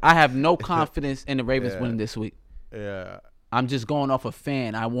 Listen, I have no confidence in the Ravens winning this week. Yeah. I'm just going off a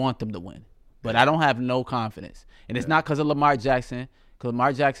fan. I want them to win, but I don't have no confidence, and it's not because of Lamar Jackson. Because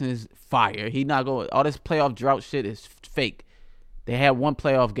Lamar Jackson is fire. He not going. All this playoff drought shit is fake. They had one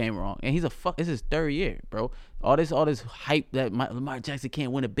playoff game wrong, and he's This is his third year, bro. All this hype that Lamar Jackson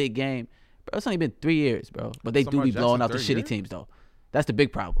can't win a big game, bro. It's only been 3 years, bro. But they do be blowing out the shitty teams, though. That's the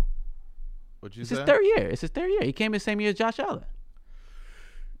big problem. What'd you say? It's his third year. He came in the same year as Josh Allen.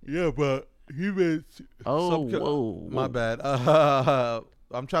 Yeah, but he made. Whoa. My bad.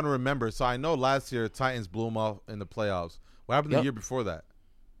 I'm trying to remember. So I know last year Titans blew him off in the playoffs. What happened the year before that?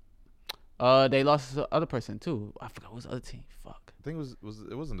 They lost to the other person too. I forgot what was the other team. Fuck. I think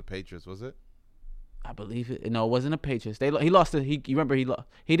it wasn't the Patriots, was it? I believe it. No, it wasn't the Patriots. He lost to. You remember he lost.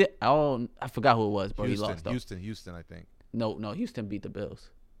 He did. Oh, I forgot who it was, bro. Houston, he lost. Though. Houston, I think. No, Houston beat the Bills.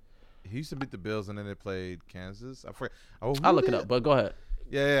 Houston beat the Bills, and then they played Kansas. I forget. I'll look it up, but go ahead.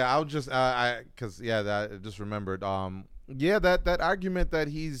 Yeah. I'll just I just remembered. That argument that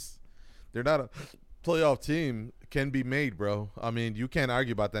they're not a playoff team can be made, bro. I mean, you can't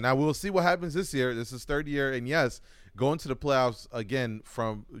argue about that. Now we'll see what happens this year. This is third year, and yes, going to the playoffs again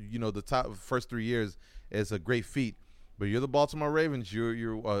from the top first 3 years is a great feat. But you're the Baltimore Ravens.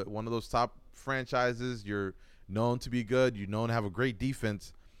 You're one of those top franchises. You're known to be good. You're known to have a great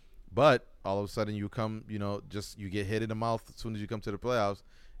defense. But all of a sudden you come, you get hit in the mouth as soon as you come to the playoffs.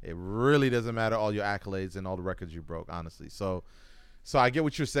 It really doesn't matter all your accolades and all the records you broke, honestly. So I get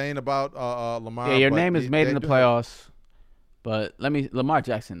what you're saying about Lamar. Yeah, your name is made in the playoffs. But Lamar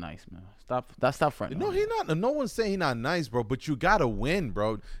Jackson, nice, man. Stop fronting. No, he not. No one's saying he's not nice, bro. But you gotta win,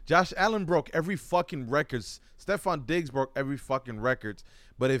 bro. Josh Allen broke every fucking records. Stephon Diggs broke every fucking records.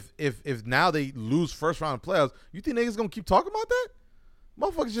 But if now they lose first round of playoffs, you think niggas gonna keep talking about that?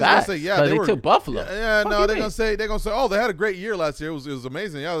 Motherfuckers just gonna say, yeah, they took Buffalo. Yeah, no, they're gonna say, oh, they had a great year last year. It was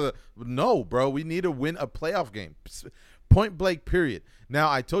amazing. Yeah, no, bro, we need to win a playoff game. Point blank, period. Now,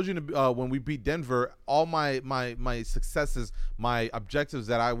 I told you when we beat Denver, all my successes, my objectives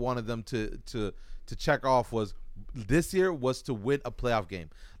that I wanted them to check off was this year was to win a playoff game.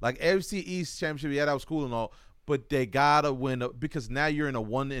 Like AFC East championship, yeah, that was cool and all, but they gotta win because now you're in a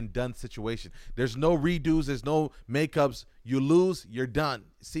one and done situation. There's no redos, there's no makeups. You lose, you're done.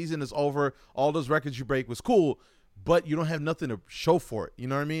 Season is over. All those records you break was cool, but you don't have nothing to show for it. You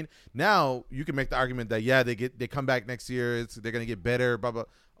know what I mean? Now you can make the argument that they come back next year. They're gonna get better. Blah blah.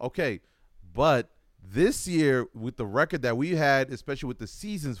 Okay, but this year with the record that we had, especially with the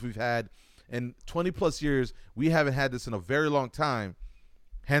seasons we've had in 20 plus years, we haven't had this in a very long time.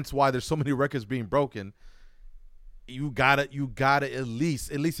 Hence why there's so many records being broken. You gotta at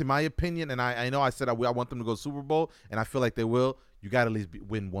least in my opinion, and I know I said I want them to go Super Bowl, and I feel like they will. You gotta at least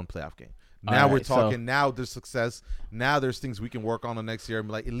win one playoff game. Now we're talking. Now there's success. Now there's things we can work on the next year.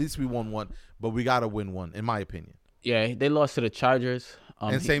 Like at least we won one, but we gotta win one, in my opinion. Yeah, they lost to the Chargers.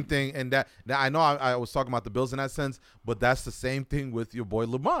 And same thing. And that I know I was talking about the Bills in that sense, but that's the same thing with your boy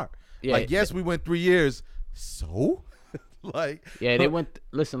Lamar. Yeah, yes, we went 3 years. So. They went.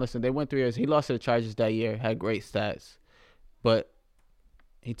 Listen. They went 3 years. He lost to the Chargers that year. Had great stats, but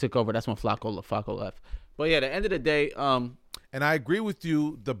he took over. That's when Flacco left. But yeah, at the end of the day, and I agree with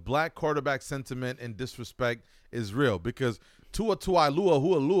you. The black quarterback sentiment and disrespect is real because Tua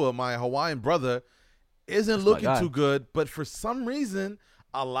Tagovailoa, my Hawaiian brother, isn't looking too good. But for some reason,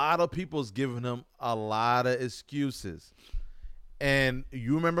 a lot of people's giving him a lot of excuses. And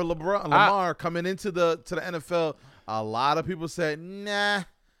you remember Lamar coming into the NFL. A lot of people said, "Nah,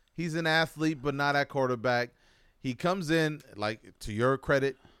 he's an athlete, but not at quarterback." He comes in, like, to your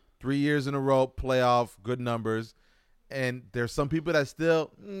credit, 3 years in a row, playoff, good numbers. And there's some people that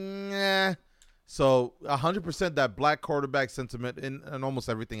still, nah. So 100% that black quarterback sentiment in almost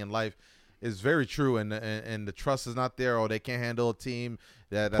everything in life is very true. And the trust is not there, or they can't handle a team.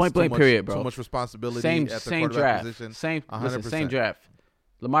 That's point blank period, bro. Too much responsibility Same, at the same quarterback draft. position. Same draft.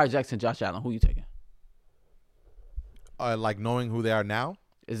 Lamar Jackson, Josh Allen. Who you taking? Like knowing who they are now?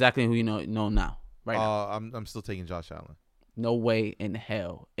 Exactly who you know now. Right now. I'm still taking Josh Allen. No way in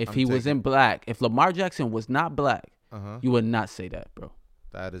hell. If he was in black, if Lamar Jackson was not black, you would not say that, bro.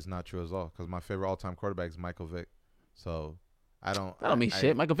 That is not true at all. Because my favorite all-time quarterback is Michael Vick. So I don't. That don't mean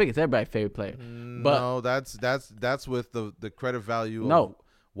shit. Michael Vick is everybody's favorite player. But no, that's with the credit value. No. Of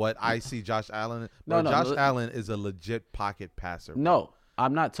what I see Josh Allen. No, Josh Allen is a legit pocket passer. Bro. No,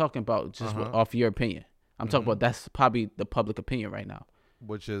 I'm not talking about just off your opinion. I'm talking about that's probably the public opinion right now.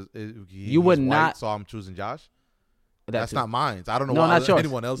 Which is you would not. White, so I'm choosing Josh. That's not mine. I don't know. No, why not yours.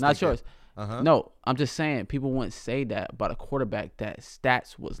 Anyone else? Not yours. No, I'm just saying people wouldn't say that about a quarterback that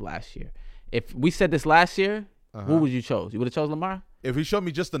stats was last year. If we said this last year, who would you chose? You would have chose Lamar? If he showed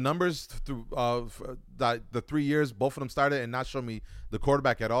me just the numbers through the 3 years both of them started and not show me the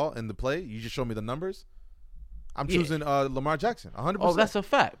quarterback at all in the play, you just show me the numbers, I'm choosing Lamar Jackson 100%. Oh, that's a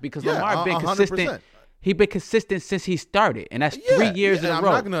fact because Lamar been consistent. 100%. He been consistent since he started, and that's 3 years in a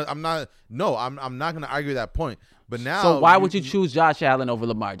row. I'm not gonna argue that point. But now, so why would you choose Josh Allen over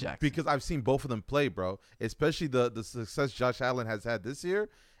Lamar Jackson? Because I've seen both of them play, bro. Especially the success Josh Allen has had this year,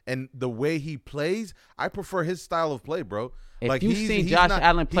 and the way he plays. I prefer his style of play, bro. If you've seen Josh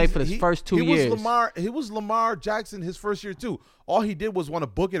Allen play for his first 2 years, he was Lamar Jackson his first year too. All he did was want to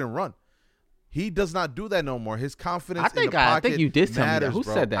book it and run. He does not do that no more. His confidence in the pocket I think you did tell me that. Who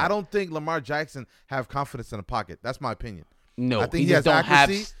said that? I don't think Lamar Jackson have confidence in the pocket. That's my opinion. No, I think he just don't have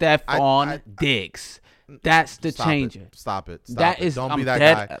Stephon Diggs. That's the changer. Stop it. Don't be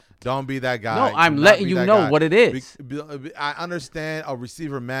that guy. Don't be that guy. No, I'm letting you know what it is. I understand a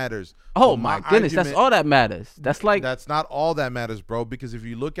receiver matters. Oh my goodness, that's all that matters. That's not all that matters, bro. Because if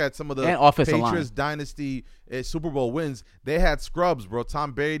you look at some of the Patriots dynasty Super Bowl wins, they had scrubs, bro.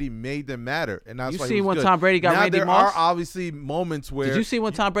 Tom Brady made them matter, and that's why he was when good. Tom Brady got Randy Moss? There are obviously moments where. Did you see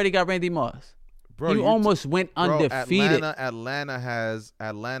when Tom Brady got Randy Moss? Bro, you almost went undefeated. Atlanta has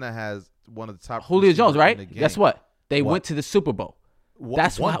one of the top. Julio Jones, right? Guess what? They went to the Super Bowl.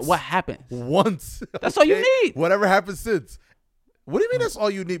 That's what happens. Once. That's all you need. Whatever happened since. What do you mean that's all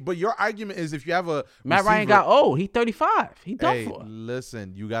you need? But your argument is if you have a Matt Ryan got old. He's 35. He done for.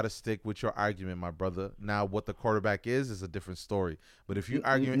 Listen, you got to stick with your argument, my brother. Now, what the quarterback is a different story. But if you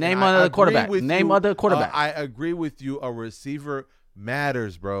argue, name other quarterback. Name other quarterback. I agree with you. A receiver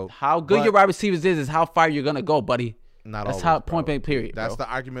matters, bro. How good your wide receivers is how far you're gonna go, buddy. Not that's always, how point blank period. That's the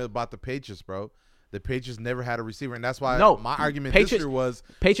argument about the Patriots, bro. The Patriots never had a receiver, and that's why my argument this year was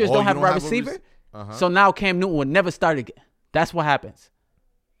Patriots don't have a wide receiver. So now Cam Newton would never start again. That's what happens.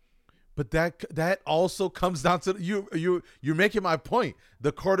 But that also comes down to you're making my point.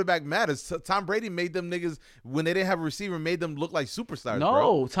 The quarterback matters. Tom Brady made them niggas when they didn't have a receiver, made them look like superstars. No,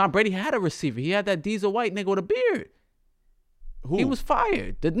 bro. Tom Brady had a receiver. He had that Diesel white nigga with a beard. Who? He was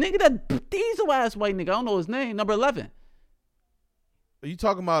fired. The nigga that Diesel ass white nigga. I don't know his name. Number 11. Are you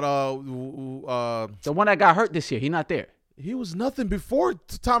talking about the one that got hurt this year? He not there. He was nothing before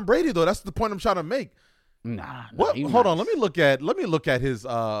Tom Brady though. That's the point I'm trying to make. Nah. What? Hold on. Let me look at his. You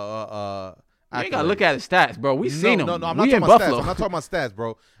ain't gotta look at his stats, bro. We seen him. No, I'm not talking about stats. I'm not talking about stats,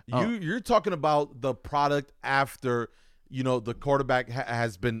 bro. You're talking about the product after the quarterback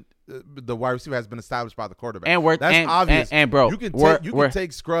has been. The wide receiver has been established by the quarterback. That's obvious. And bro, you can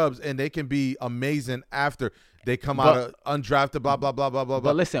take scrubs and they can be amazing after they come out of undrafted. Blah blah blah blah blah.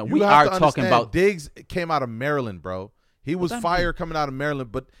 But listen, we are talking about Diggs came out of Maryland, bro. He was fire coming out of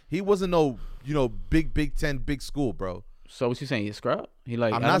Maryland, but he wasn't no Big Ten big school, bro. So what you saying? He's a scrub? He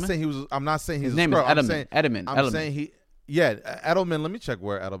like? I'm not saying he was. I'm not saying he's his name a scrub. is Edelman. I'm saying he. Yeah, Edelman. Let me check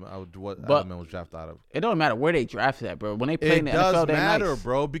where Edelman was drafted out of. It don't matter where they drafted that, bro. When they play in the NFL, it does they matter, nice.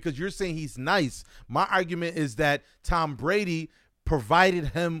 bro, because you're saying he's nice. My argument is that Tom Brady provided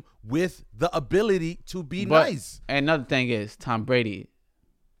him with the ability to be nice. And another thing is Tom Brady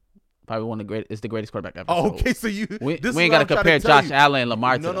probably is the greatest quarterback ever. Oh, okay, so we ain't got to compare Josh Allen and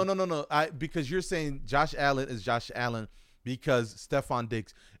Lamar. No. Because you're saying Josh Allen is Josh Allen. Because Stephon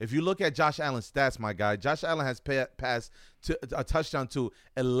Diggs, if you look at Josh Allen's stats, my guy, Josh Allen has passed to a touchdown to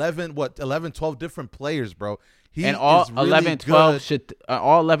 11, 12 different players, bro. And all 11, 12 should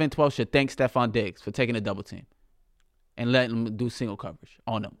thank Stephon Diggs for taking a double team. and let them do single coverage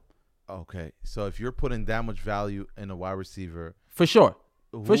on them. Okay, so if you're putting that much value in a wide receiver, For sure.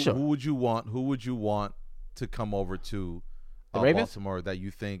 who would you want? Who would you want to come over to The Ravens? Baltimore that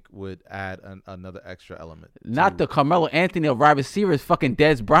you think would add another extra element? Not the Carmelo Anthony of wide receivers, fucking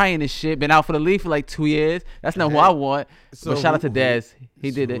Dez Bryant and shit. Been out for the league for like 2 years. That's not who I want. So but shout out to Dez.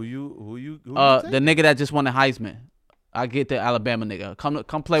 He did it. Who you The nigga that just won the Heisman. I get the Alabama nigga.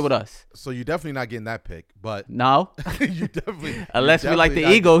 Come play with us. So you're definitely not getting that pick, but No. you definitely Unless we like the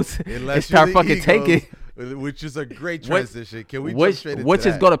not- Eagles and start fucking taking. Which is a great transition. Can we jump Which straight into is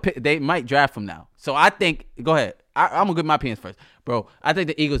that? going to pick? They might draft him now. So I think. Go ahead. I'm gonna give my opinions first, bro. I think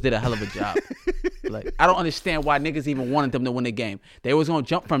the Eagles did a hell of a job. Like I don't understand why niggas even wanted them to win the game. They was gonna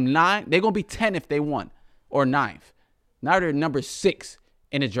jump from 9. They're gonna be 10 if they won, or 9th. Now they're number 6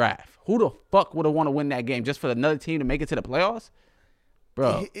 in the draft. Who the fuck would have want to win that game just for another team to make it to the playoffs,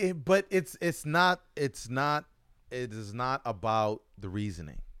 bro? But it is not about the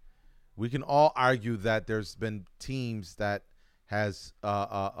reasoning. We can all argue that there's been teams that has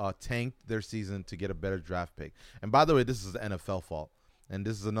tanked their season to get a better draft pick. And by the way, this is the NFL fault. And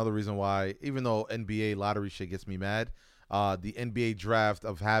this is another reason why, even though NBA lottery shit gets me mad, the NBA draft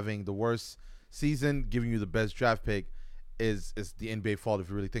of having the worst season, giving you the best draft pick, is the NBA fault if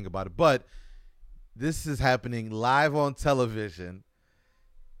you really think about it. But this is happening live on television.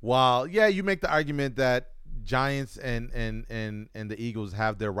 While you make the argument that Giants and the Eagles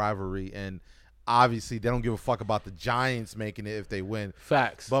have their rivalry, and obviously they don't give a fuck about the Giants making it if they win.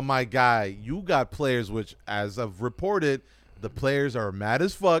 Facts. But my guy, you got players which, as I've reported, the players are mad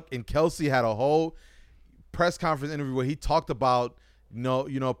as fuck. And Kelsey had a whole press conference interview where he talked about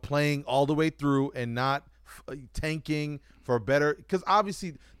playing all the way through and not tanking for better, because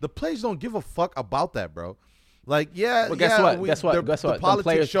obviously the players don't give a fuck about that, bro. Like, Well, guess what? Guess what? The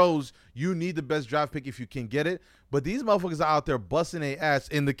politics shows you need the best draft pick if you can get it. But these motherfuckers are out there busting their ass.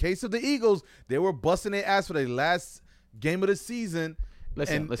 In the case of the Eagles, they were busting their ass for their last game of the season.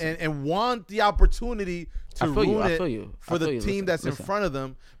 Listen. And want the opportunity to ruin it for the team that's in front of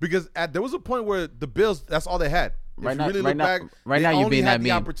them. Because there was a point where the Bills, that's all they had. Right now, you're being that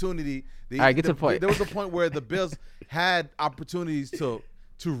mean. Opportunity. All right, get to the point. There was a point where the Bills had opportunities to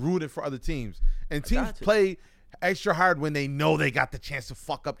root it for other teams. And teams play extra hard when they know they got the chance to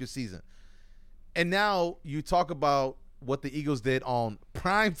fuck up your season. And now you talk about what the Eagles did on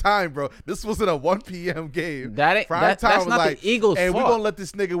prime time, bro. This wasn't a 1 p.m. game. That's not like, the Eagles' fault. We're going to let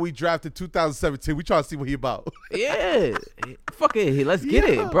this nigga we drafted 2017. We trying to see what he about. Yeah. Fuck it. Let's get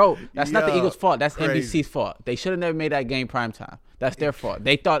it, bro. That's not the Eagles' fault. That's crazy. NBC's fault. They should have never made that game prime time. That's their fault.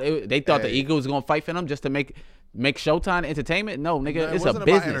 They thought the Eagles was going to fight for them just to make Showtime entertainment. No, nigga, Man, it's it wasn't a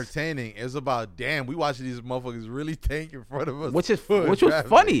business. about entertaining. It was about, damn, we watching these motherfuckers really tank in front of us. Which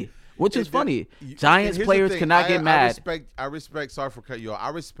was funny. Giants players cannot get mad. I respect. Sorry for cutting you off. I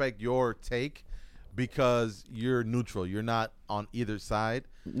respect your take because you're neutral. You're not on either side.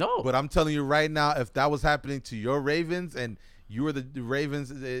 No. But I'm telling you right now, if that was happening to your Ravens and you were the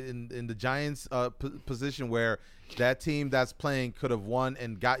Ravens in the Giants position where that team that's playing could have won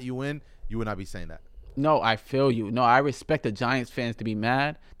and got you in, you would not be saying that. No, I feel you. No, I respect the Giants fans to be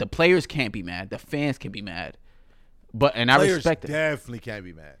mad. The players can't be mad. The fans can be mad. I respect it. Definitely can't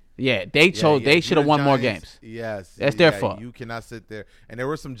be mad. Yeah, they should have won more games. Yes. That's their fault. You cannot sit there. And there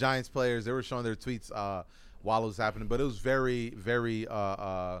were some Giants players, they were showing their tweets while it was happening, but it was very, very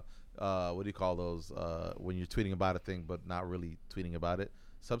what do you call those when you're tweeting about a thing but not really tweeting about it?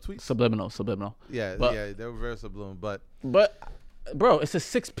 Subtweets? Subliminal. Yeah, they were very subliminal, but bro, it's a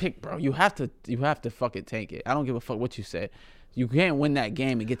 6 pick, bro. You have to fucking tank it. I don't give a fuck what you said. You can't win that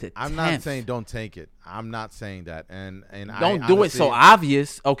game and get to 10th. I'm not saying don't tank it. I'm not saying that. And don't do it so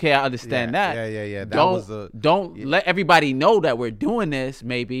obvious. Okay, I understand that. Yeah. Don't let everybody know that we're doing this,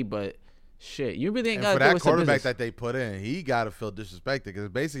 maybe, but shit, you really ain't got to do it. For that quarterback that they put in, he got to feel disrespected because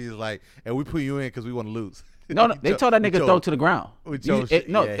basically he's like, and we put you in because we want to lose. No, they told that nigga throw to the ground.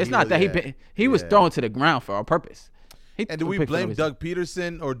 It's not that he was throwing to the ground for a purpose. And do we blame Doug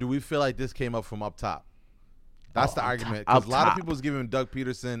Peterson or do we feel like this came up from up top? That's the argument. Because a lot of people was giving Doug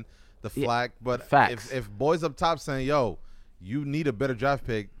Peterson the flack. But if boys up top saying, yo, you need a better draft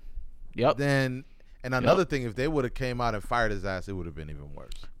pick, then and another thing, if they would have came out and fired his ass, it would have been even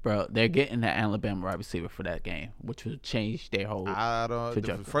worse. Bro, they're getting the Alabama wide receiver for that game, which would change their whole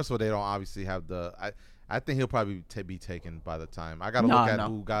trajectory. First of all, they don't obviously have the I think he'll probably be taken by the time. I got to look at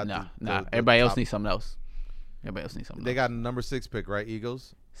who got the everybody else needs something else. They got a number 6 pick, right,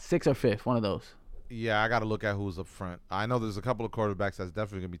 Eagles? 6 or 5th, one of those. Yeah, I got to look at who's up front. I know there's a couple of quarterbacks that's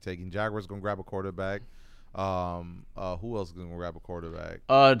definitely going to be taken. Jaguars going to grab a quarterback. Who else is going to grab a quarterback?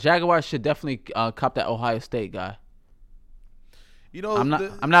 Jaguars should definitely cop that Ohio State guy. You know, I'm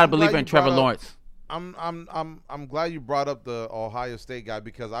not a believer in Trevor Lawrence. I'm glad you brought up the Ohio State guy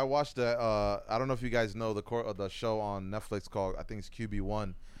because I watched I don't know if you guys know the show on Netflix called, I think it's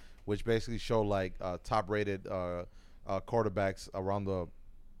QB1, which basically show like top rated quarterbacks around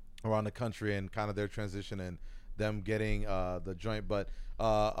the country and kind of their transition and them getting the joint. But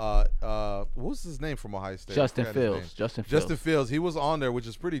what was his name from Ohio State? Justin Fields. Justin Fields. He was on there, which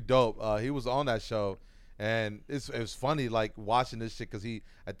is pretty dope. He was on that show. And it was funny, like, watching this shit because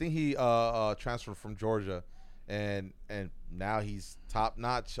I think he transferred from Georgia, and now he's top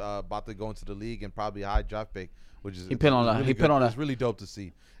notch, about to go into the league and probably a high draft pick, which is it's really dope to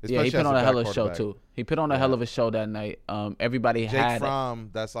see. Yeah, he put on a hell of a show too. He put on a hell of a show that night. Everybody Jake Fromm,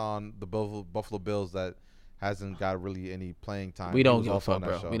 that's on the Buffalo Bills, that hasn't got really any playing time. We don't give a fuck,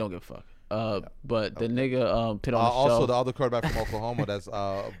 bro. We don't give a fuck. But the nigga put on the show. Also, the other quarterback from Oklahoma that's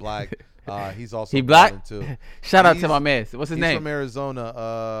black. He's also he black too. Shout out to my man. What's his name? He's from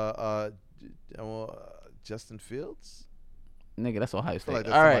Arizona. Justin Fields. Nigga, that's Ohio State. Like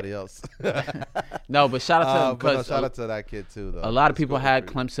that's somebody else. No, but shout out to him because shout out to that kid too. Though. A lot of people had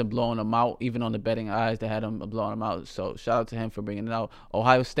Clemson blowing them out, even on the betting eyes. They had him blowing them out. So shout out to him for bringing it out.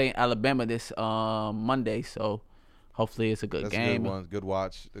 Ohio State, Alabama this Monday. So hopefully it's a good game. Good one. Good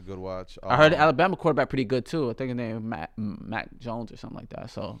watch. A good watch. I heard the Alabama quarterback pretty good too. I think his name is Mac Jones or something like that.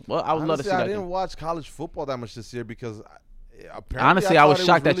 So I would love to see that. I didn't watch college football that much this year because. Honestly, I was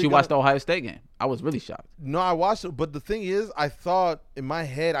shocked that you watched the Ohio State game. I was really shocked. No, I watched it, but the thing is, I thought in my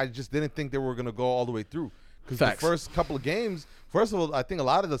head, I just didn't think they were going to go all the way through. Because the first couple of games, first of all, I think a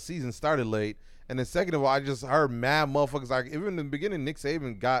lot of the season started late. And then second of all, I just heard mad motherfuckers. Like, even in the beginning, Nick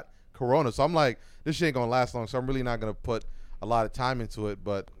Saban got corona. So I'm like, this shit ain't going to last long. So I'm really not going to put a lot of time into it.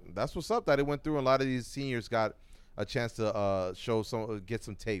 But that's what's up that it went through. And a lot of these seniors got a chance to get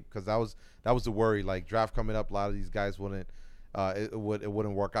some tape. Because that was the worry. Like, draft coming up, a lot of these guys wouldn't. It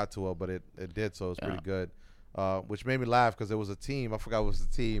wouldn't work out too well, but it did, so it was pretty good. Which made me laugh because there was a team, I forgot what was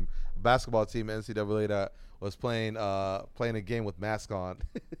the team, a basketball team at NCAA that was playing a game with mask on,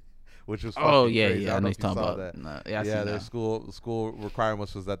 which was fucking crazy. I know if you're talking about that. their that. School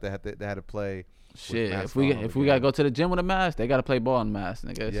requirements was that they had to play. Shit, if we gotta go to the gym with a mask, they gotta play ball in mask,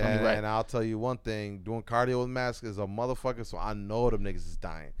 nigga. Yeah, and I'll tell you one thing: doing cardio with mask is a motherfucker. So I know them niggas is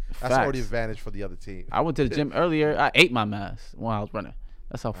dying. That's already advantage for the other team. I went to the gym earlier. I ate my mask while I was running.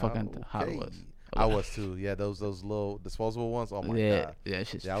 That's how fucking hot it was. I was too. Yeah, those little disposable ones. Oh my god. Yeah,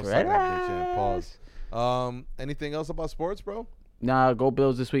 shit's I was like that bitch. Pause. Anything else about sports, bro? Nah, go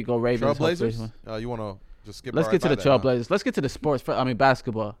Bills this week. Go Ravens. Trailblazers. You wanna just skip? Let's get to the Trailblazers. Let's get to the sports.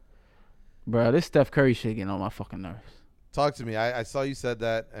 Basketball. Bro, this Steph Curry shit getting on my fucking nerves. Talk to me. I saw you said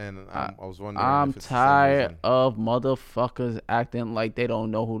that, and I was wondering. I'm tired of motherfuckers acting like they don't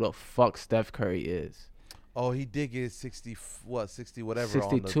know who the fuck Steph Curry is. Oh, he did get 60 whatever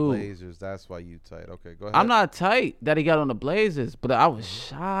 62 on the Blazers. That's why you tight. Okay, go ahead. I'm not tight that he got on the Blazers, but I was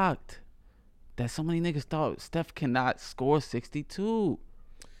shocked that so many niggas thought Steph cannot score 62.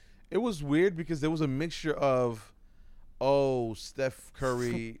 It was weird because there was a mixture of, Steph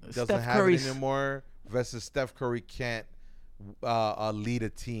Curry doesn't have it anymore versus Steph Curry can't lead a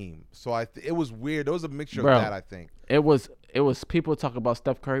team. So it was weird. There was a mixture of that, I think. It was people talking about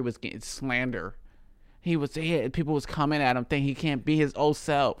Steph Curry was getting slander. People was coming at him thinking he can't be his old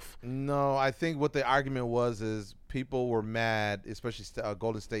self. No, I think what the argument was is people were mad, especially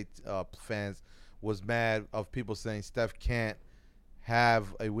Golden State fans was mad of people saying Steph can't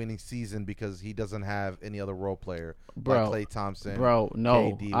have a winning season because he doesn't have any other role player like Klay Thompson. Bro,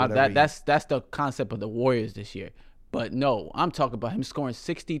 no, KD, that's the concept of the Warriors this year. But no, I'm talking about him scoring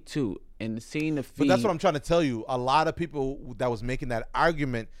 62 and seeing the feed. But that's what I'm trying to tell you. A lot of people that was making that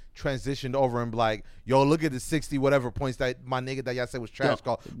argument transitioned over and like, yo, look at the 60 whatever points that my nigga that y'all said was trash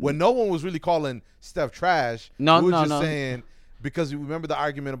called. When no one was really calling Steph trash. We were just saying, because you remember the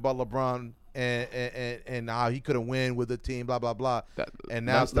argument about LeBron and how he couldn't win with the team, blah blah blah. And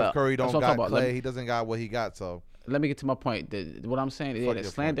now Steph Curry don't got Klay. He doesn't got what he got. So let me get to my point. What I'm saying is the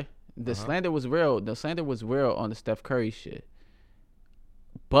slander. The slander was real. The slander was real on the Steph Curry shit.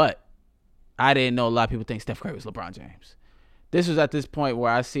 But I didn't know a lot of people think Steph Curry was LeBron James. This was at this point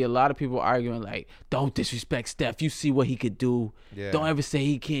where I see a lot of people arguing like, don't disrespect Steph. You see what he could do. Yeah. Don't ever say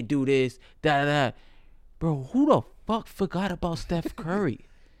he can't do this. Bro, who the fuck forgot about Steph Curry?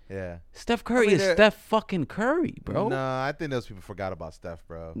 Yeah. Steph Curry is Steph fucking Curry, bro. Nah, I think those people forgot about Steph,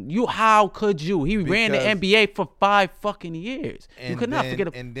 bro. How could you? He ran the NBA for 5 fucking years. You could not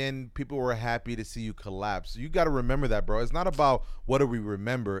forget. And then people were happy to see you collapse. You got to remember that, bro. It's not about what do we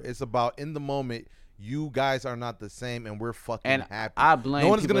remember. It's about in the moment, you guys are not the same, and we're fucking happy. I blame. No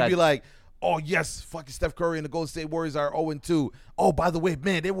one's gonna be like, oh yes, fucking Steph Curry and the Golden State Warriors are 0-2. Oh, by the way,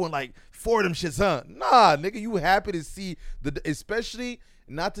 man, they won like 4 of them shits, huh? Nah, nigga, you happy to see especially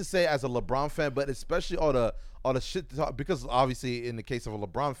not to say as a LeBron fan, but especially all the shit because obviously in the case of a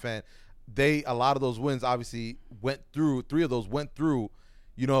LeBron fan, a lot of those wins obviously went through. 3 of those went through,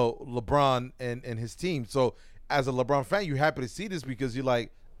 LeBron and his team. So as a LeBron fan, you're happy to see this because you're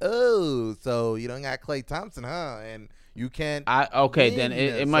like, oh, so you don't got Klay Thompson, huh? And you can't. Then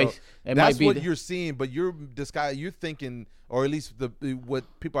it might. That's what you're seeing, but you're thinking, or at least what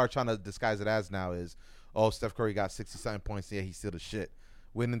people are trying to disguise it as now is, oh, Steph Curry got 67 points. Yeah, he's still the shit.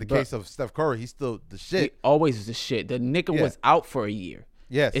 When in the case of Steph Curry, he's still the shit. He always is the shit. The nigga was out for a year.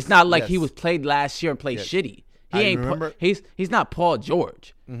 Yes, it's not like he was played last year and played shitty. He's not Paul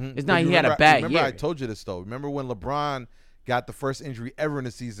George. Mm-hmm. It's not he had a bad year. I told you this though. Remember when LeBron got the first injury ever in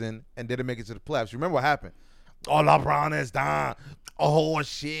the season and didn't make it to the playoffs? Remember what happened? Oh, LeBron is done. Oh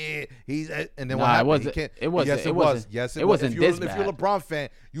shit, and then what happened? It wasn't. Yes, it wasn't this bad. If you're a LeBron fan,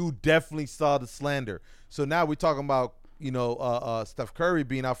 you definitely saw the slander. So now we're talking about Steph Curry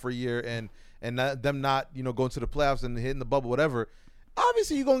being out for a year and them not going to the playoffs and hitting the bubble, whatever.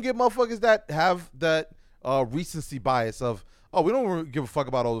 Obviously, you're gonna get motherfuckers that have that recency bias of, oh, we don't really give a fuck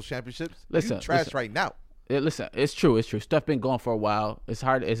about all those championships. Listen, you trash right now. Listen, it's true. Steph been gone for a while. It's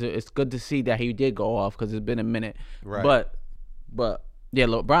hard. It's good to see that he did go off because it's been a minute. Right. But yeah,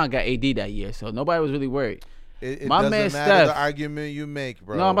 LeBron got AD that year, so nobody was really worried. It my doesn't man matter Steph, the argument you make,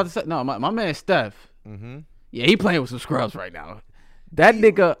 bro. No, I'm about to say my man Steph. Mm-hmm. Yeah, he playing with some scrubs right now. That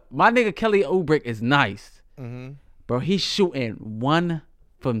nigga, my nigga Kelly Oubre is nice, bro. He's shooting 1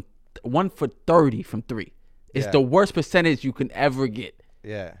 for 30 from 3. It's the worst percentage you can ever get.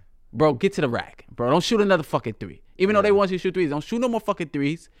 Yeah. Bro, get to the rack. Bro, don't shoot another fucking 3. Even though they want you to shoot 3s, don't shoot no more fucking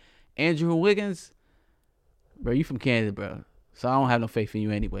 3s. Andrew Wiggins, bro, you from Kansas, bro. So I don't have no faith in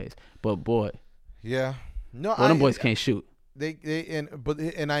you anyways. But boy. Yeah. No, them boys can't shoot.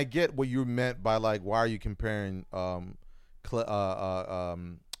 And I get what you meant by like, why are you comparing Curry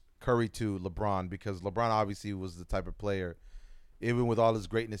to LeBron? Because LeBron obviously was the type of player, even with all his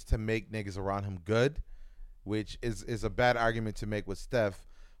greatness, to make niggas around him good, which is a bad argument to make with Steph.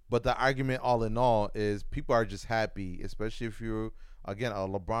 But the argument all in all is people are just happy, especially if you're, again, a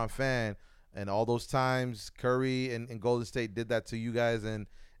LeBron fan. And all those times Curry and Golden State did that to you guys, and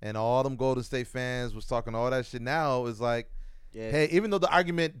all them Golden State fans was talking all that shit. Now is like, hey, even though the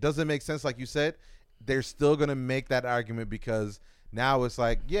argument doesn't make sense like you said, they're still going to make that argument because now it's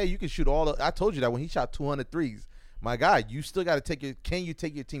like, yeah, you can shoot I told you that when he shot 200 threes. My guy, you still got to can you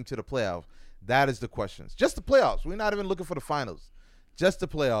take your team to the playoffs? That is the questions. Just the playoffs. We're not even looking for the finals. Just the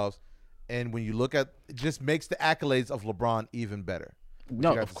playoffs. And when you look at it, just makes the accolades of LeBron even better.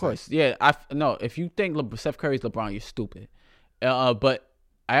 No, of course. Yeah, if you think Steph Curry's LeBron, you're stupid. But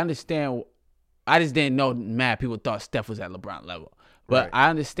I understand. I just didn't know mad people thought Steph was at LeBron level. But I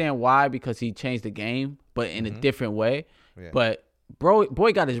understand why, because he changed the game, but in a different way. Yeah. But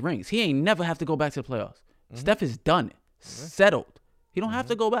boy got his rings. He ain't never have to go back to the playoffs. Steph is done. Settled. He don't have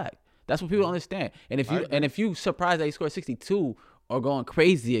to go back. That's what people understand. And if you surprised that he scored 62 or going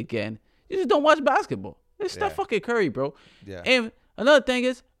crazy again, you just don't watch basketball. It's Steph fucking Curry, bro. Yeah. And another thing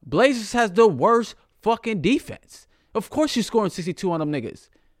is, Blazers has the worst fucking defense. Of course you scoring 62 on them niggas.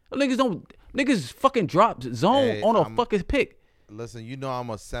 Niggas fucking drop zone on a fucking pick. Listen, you know I'm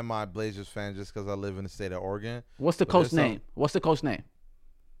a semi-Blazers fan just because I live in the state of Oregon. What's the coach name? What's the coach name?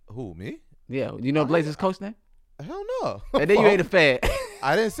 Who, me? Yeah, you know Blazers coach name? Hell no. And then you ain't a fan.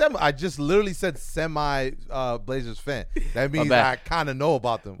 I didn't say. I just literally said semi Blazers fan. That means I kind of know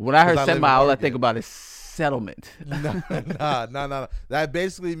about them. When I heard semi, all I think about is settlement. No. That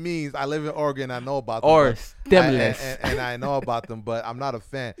basically means I live in Oregon. I know about them. Or stimulus. And I know about them, but I'm not a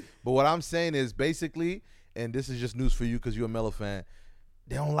fan. But what I'm saying is basically, and this is just news for you because you're a Melo fan,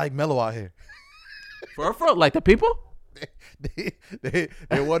 they don't like Melo out here. For like the people? They're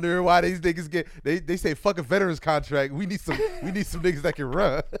wondering why these niggas get they say fuck a veterans contract. We need some niggas that can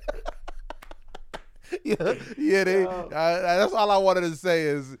run. That's all I wanted to say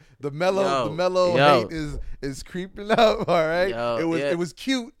is the Melo hate is creeping up. All right, it was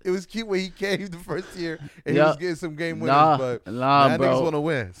cute. It was cute when he came the first year and he was getting some game winners, but niggas want to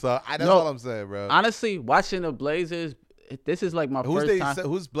win. So that's all I'm saying, bro. Honestly, watching the Blazers, this is like my first time.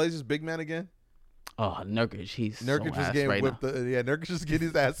 Who's Blazers big man again? Oh, Nurkic, Nurkic is getting right whipped. Nurkic is getting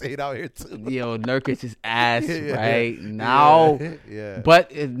his ass ate out here too. Yo, Nurkic is ass right now. Yeah. But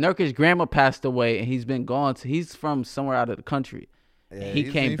Nurkic's grandma passed away, and he's been gone. He's from somewhere out of the country. Yeah, he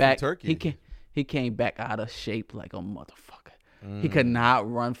came back. From Turkey. He came back out of shape like a motherfucker. He could not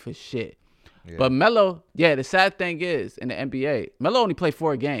run for shit. Yeah. But Melo, the sad thing is in the NBA, Melo only played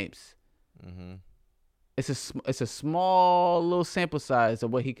 4 games. Mm-hmm. It's a small little sample size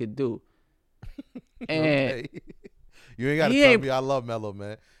of what he could do. And okay. You ain't got to tell me I love Melo,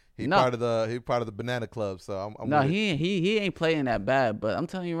 man. He part of the Banana Club, so I'm no, he ain't playing that bad. But I'm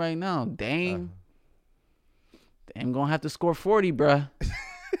telling you right now, Dame gonna have to score 40, bruh.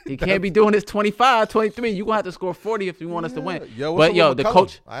 He can't be doing this 25, 23. You gonna have to score 40 if you want us to win. The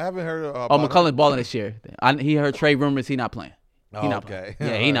coach. I haven't heard. McCollum's balling this year. He heard trade rumors. He not playing. He not okay.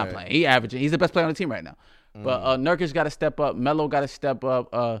 Playing. Yeah, he not playing. He averaging. He's the best player on the team right now. But Nurkic got to step up. Melo got to step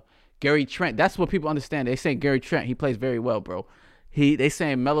up. Gary Trent. That's what people understand. They saying Gary Trent. He plays very well, bro. They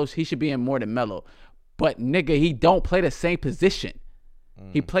saying Melo. He should be in more than Melo. But nigga, he don't play the same position.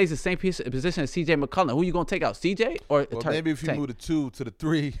 He plays the same position as CJ McCollum. Who you gonna take out, CJ or maybe if you move the 2 to the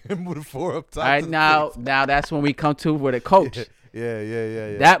 3 and move the 4 up top. All right, now that's when we come to where the coach.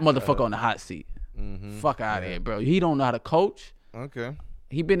 Yeah. That motherfucker on the hot seat. Fuck out of here, bro. He don't know how to coach. Okay.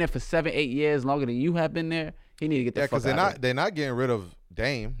 He been there for 7-8 years, longer than you have been there. He need to get the fuck out. Yeah, because they're not getting rid of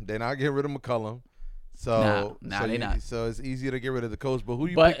Dame. They're not getting rid of McCollum. So they're not. So it's easier to get rid of the coach. But who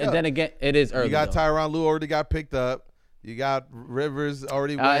you? But pick up? Then again, it is early. You got Tyronn Lue already got picked up. You got Rivers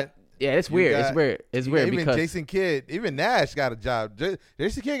already went. Yeah, it's weird. It's weird even because Jason Kidd, even Nash got a job.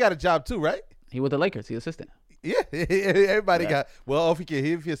 Jason Kidd got a job too, right? He with the Lakers. He's assistant. Yeah, everybody got. Well, if he can,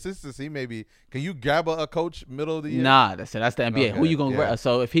 if he assistants, he maybe. Can you grab a coach middle of the year? Nah, that's the NBA. Okay, Who you gonna grab?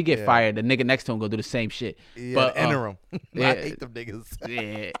 So if he get fired, the nigga next to him go do the same shit. Yeah, but interim. I hate them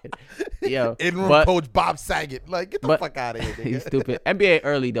niggas. Yeah, interim coach Bob Saget. Like, get the fuck out of here, nigga. He's stupid. NBA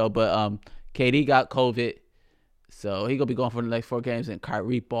early though, but KD got COVID. So he gonna be going for the next 4 games, and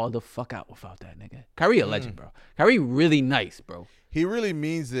Kyrie balled the fuck out without that nigga. Kyrie a legend, bro. Kyrie really nice, bro. He really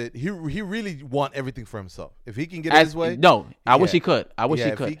means it. He really want everything for himself. If he can get it his way, no. I wish he could. I wish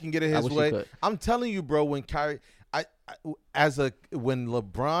he could. If he can get it his way, I'm telling you, bro. When Kyrie, when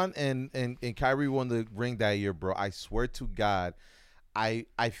LeBron and Kyrie won the ring that year, bro, I swear to God, I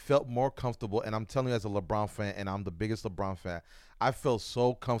felt more comfortable. And I'm telling you, as a LeBron fan, and I'm the biggest LeBron fan, I felt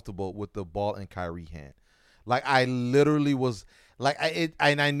so comfortable with the ball in Kyrie's hand. Like, I literally was like,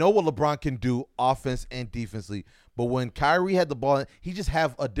 and I know what LeBron can do offense and defensively, but when Kyrie had the ball, he just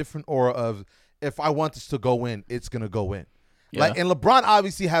have a different aura of, if I want this to go in, it's gonna go in. Yeah. Like, and LeBron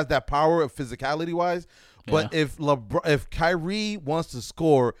obviously has that power of physicality wise, but if Kyrie wants to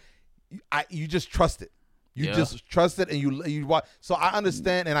score, you just trust it. You just trust it, and you watch. So I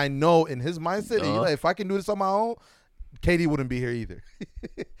understand, and I know in his mindset, if I can do this on my own, KD wouldn't be here either.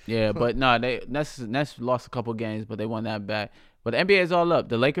 Yeah, but no, Nets lost a couple games, but they won that back. But the NBA is all up.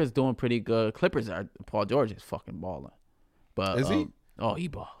 The Lakers doing pretty good. Clippers Paul George is fucking balling. But is he? Oh, he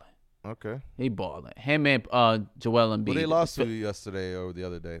balling. Okay. He balling. Him and Joel Embiid. Well, they lost to you yesterday or the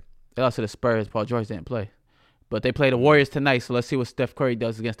other day. They lost to the Spurs. Paul George didn't play. But they play the Warriors tonight, so let's see what Steph Curry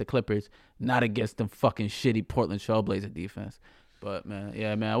does against the Clippers, not against them fucking shitty Portland Trailblazer defense. But, man,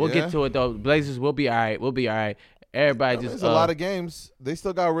 we'll get to it, though. Blazers will be all right. Everybody just there's a lot of games. They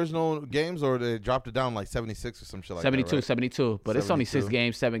still got original games, or they dropped it down like 76 or some shit like 72, that, right? 72. But 72. It's only 6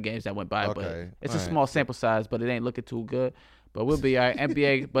 games, 7 games that went by. Okay. But it's a small sample size, but it ain't looking too good. But we'll be all right.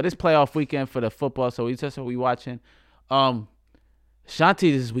 NBA, but it's playoff weekend for the football, so that's what we watching. Shanti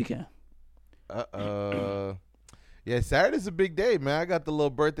this weekend. Yeah, Saturday's a big day, man. I got the little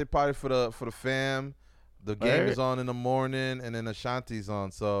birthday party for the fam. The game is on in the morning, and then Ashanti's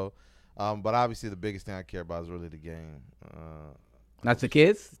on. So, but obviously the biggest thing I care about is really the game. Not the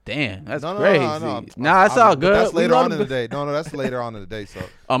kids? Damn, that's crazy. No, that's all good. That's later on in the day. No, that's later on in the day. So.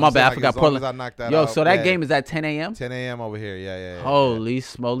 Oh, my bad. I forgot Portland. I knocked that out. So that game is at 10 a.m.? 10 a.m. over here. Yeah. Holy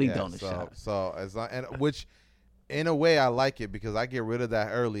smoly donut shot. So which, in a way, I like it because I get rid of that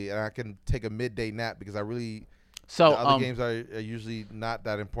early and I can take a midday nap because I really. So the other games are usually not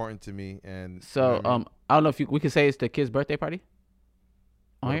that important to me. And so I don't know if we could say it's the kid's birthday party.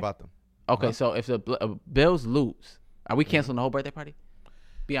 What about them? Okay, so if the Bills lose, are we canceling the whole birthday party?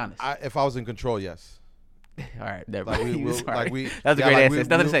 Be honest. If I was in control, yes. All right, never mind. That's a great answer.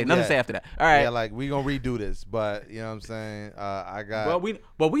 Nothing to say. Nothing to say after that. All right. Yeah, like we gonna redo this, but you know what I'm saying. I got.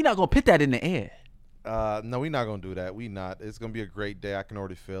 Well, we not gonna put that in the air. No, we're not gonna do that. We not. It's gonna be a great day. I can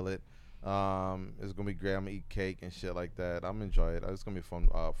already feel it. It's gonna be great. I'm gonna eat cake and shit like that. I'm enjoy it. It's gonna be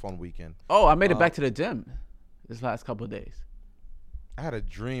a fun weekend. Oh, I made it back to the gym this last couple of days. I had a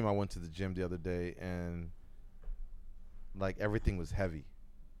dream. I went to the gym the other day and like everything was heavy.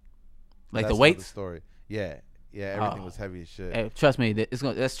 Like the weights? Story. Yeah, everything was heavy as shit. Hey, trust me,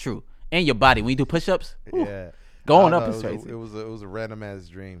 that's true. And your body when you do push-ups. Yeah, going up is crazy. It was a random ass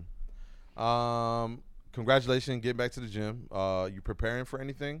dream. Congratulations, getting back to the gym. You preparing for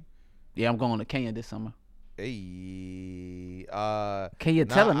anything? Yeah, I'm going to Kenya this summer. Hey, Can you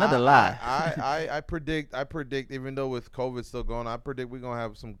tell another lie? I predict. Even though with COVID still going, I predict we're gonna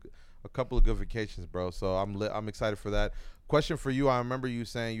have a couple of good vacations, bro. So I'm excited for that. Question for you. I remember you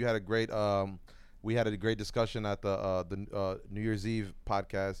saying you had a great we had a great discussion at the New Year's Eve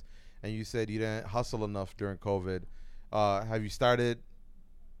podcast, and you said you didn't hustle enough during COVID. Have you started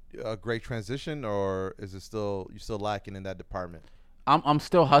a great transition, or is it still lacking in that department? I'm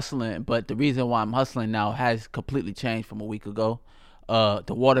still hustling, but the reason why I'm hustling now has completely changed from a week ago. The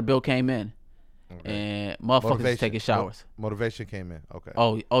water bill came in, and motherfuckers is taking showers. Motivation came in. Okay.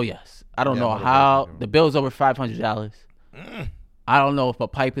 Oh yes. I don't know how the bill's over $500. I don't know if a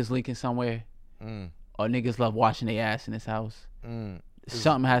pipe is leaking somewhere, or niggas love washing their ass in this house.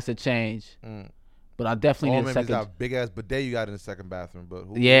 Something has to change. But I definitely need a second. That big ass bidet you got in the second bathroom,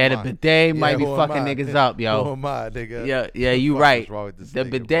 but the bidet might be fucking niggas up, yo. Who am I, nigga? Yeah, you right. The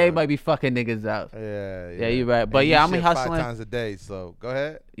bidet might be fucking niggas up. Yeah, you right. But yeah, I'm hustling 5 times a day. So go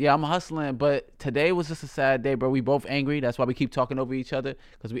ahead. Yeah, I'm hustling. But today was just a sad day, bro. We both angry. That's why we keep talking over each other,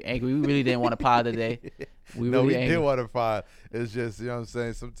 because we angry. We really didn't want to pod today. We did want to pod. It's just, you know what I'm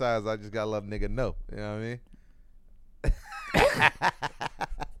saying. Sometimes I just gotta let a nigga know. You know what I mean?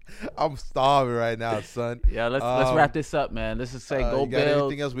 I'm starving right now, son. Yeah, let's wrap this up, man. Let's just say go Bills.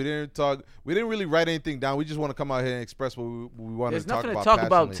 Anything else? We didn't really write anything down. We just want to come out here and express what we want to talk about. There's nothing to talk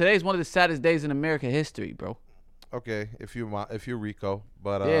about. Today's one of the saddest days in American history, bro. Okay, if you're Rico,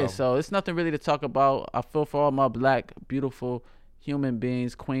 but yeah, so it's nothing really to talk about. I feel for all my black, beautiful human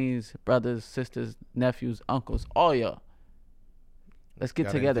beings, queens, brothers, sisters, nephews, uncles, all y'all. Let's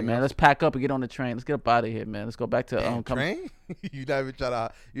get together, man. Let's pack up and get on the train. Let's get up out of here, man. Let's go back to train. You not even try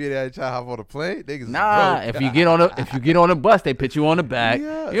to hop on the plane, niggas. Nah, if you get on a bus, they put you on the back.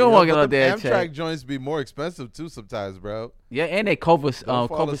 Yeah, you don't want to get on there. Amtrak joints be more expensive too sometimes, bro. Yeah, and they COVID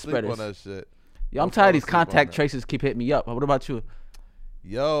spreaders. On that shit. Yo, I'm tired of these contact tracers keep hitting me up. What about you?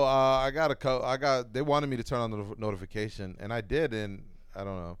 Yo, they wanted me to turn on the notification, and I did, and I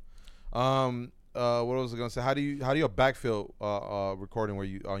don't know. What was I gonna say? How do your back feel recording where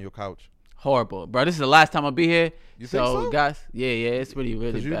you on your couch? Horrible, bro. This is the last time I'll be here. You think so? Guys, yeah, it's really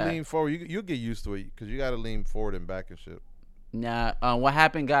bad. Because you lean forward, you get used to it. Because you got to lean forward and back and shit. Nah, what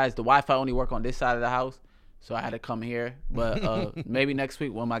happened, guys? The Wi-Fi only work on this side of the house, so I had to come here. But maybe next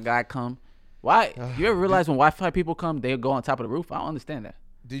week when my guy come. Why? You ever realize when Wi-Fi people come, they go on top of the roof? I don't understand that.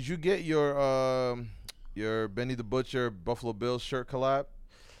 Did you get your Benny the Butcher Buffalo Bills shirt collab?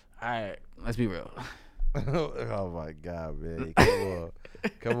 All right, let's be real. Oh my God, man!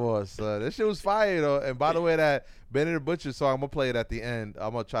 Come on, son. This shit was fire though. And by the way, that Benny the Butcher song, I'm gonna play it at the end.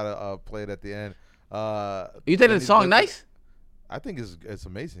 I'm gonna try to play it at the end. You think the song nice? I think it's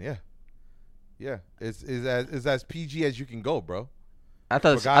amazing. Yeah. It's as PG as you can go, bro. I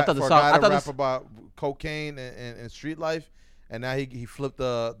thought the song. I thought rap about cocaine and street life, and now he flipped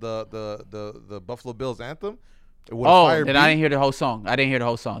the Buffalo Bills anthem. I didn't hear the whole song.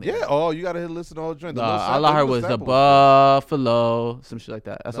 Yeah. Oh, you gotta listen to the whole joint. All I heard was the Buffalo, some shit like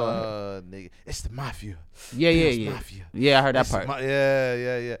that. That's all I heard. Nigga, it's the mafia. Yeah. Mafia. Yeah, I heard that part.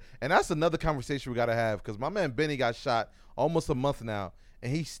 Yeah. And that's another conversation we gotta have, because my man Benny got shot almost a month now,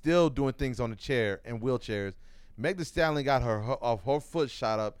 and he's still doing things on the chair and wheelchairs. Meg Thee Stallion got her foot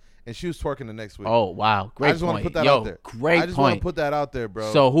shot up, and she was twerking the next week. Oh, wow. Great point. I just want to put that out there. Great I just want to put that out there,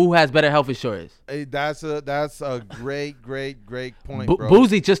 bro. So who has better health insurance? Hey, that's a great point, bro.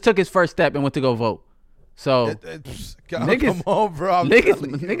 Boozy just took his first step and went to go vote. So niggas, come on, bro.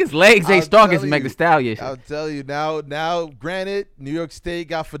 Niggas legs ain't strong as Meg Thee Stallion. I'll tell you now. Granted, New York State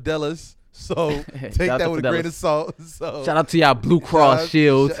got Fidelis, so take that with a grain of salt. So shout out to y'all Blue Cross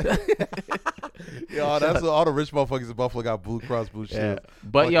Shield. Yo, that's all the rich motherfuckers in Buffalo got Blue Cross Blue Shield. Yeah.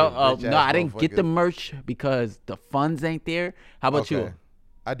 But no, I didn't get the merch because the funds ain't there. How about you?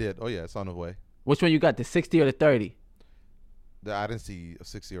 I did. Oh yeah, it's on the way. Which one you got? The 60 or the 30? I didn't see a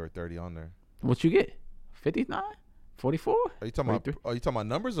 60 or a 30 on there. What you get? 59? 44? Are you talking about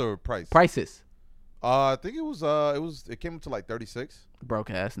numbers or price? Prices. I think it came up to like 36.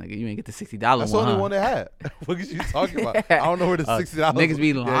 Broke ass nigga, you ain't get the $60 That's one. That's the only one they had. What are you talking about? I don't know where the $60 niggas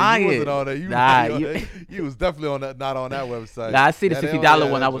be lying. You wasn't on that. You was definitely on that, not on that website. Nah, I see the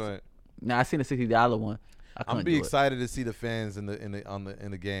 $60 one. I seen the $60 one. I'm be excited to see the fans in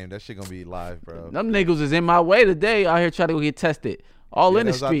the game. That shit gonna be live, bro. Them niggas is in my way today. Out here trying to go get tested. All in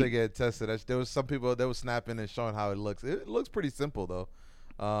the street. Out there getting tested. There was some people that was snapping and showing how it looks. It looks pretty simple though.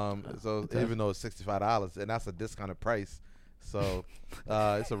 So even though it's $65 and that's a discounted price, so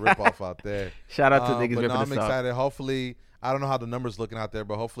It's a ripoff out there. Shout out to niggas but ripping no, I'm this off. excited. Hopefully, I don't know how the numbers looking out there,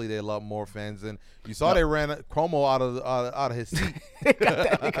 but hopefully they love more fans. And you saw they ran Cuomo out of his seat.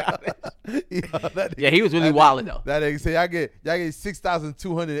 Yeah, he was really wilding though. That nigga say, y'all get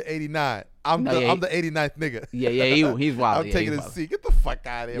 6,289. I'm the 89th nigga. Yeah, he's wild. I'm taking his seat. Get the fuck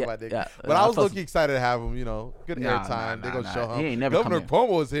out of here, my nigga. But I was looking excited to have him. Good airtime. They're gonna show him. He ain't never Governor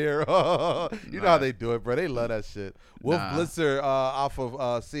Cuomo's here. You know how they do it, bro. They love that shit. Wolf Blitzer, off of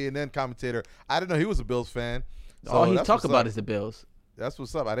CNN commentator. I didn't know he was a Bills fan. So all he talk about is the Bills. That's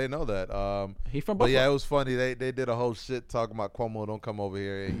what's up. I didn't know that. He from But Buffalo. yeah, it was funny. They did a whole shit talking about Cuomo. Don't come over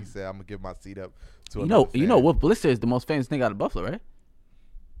here. And he said, "I'm gonna give my seat up to another fan." You know, Wolf Blitzer is the most famous nigga out of Buffalo, right?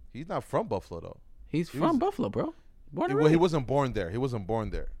 He's not from Buffalo though. He's from Buffalo, bro. Well, he wasn't born there. Wolf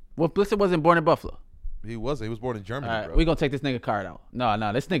Blitzer wasn't born in Buffalo. He wasn't. He was born in Germany, All right, bro. we gonna take this nigga card out.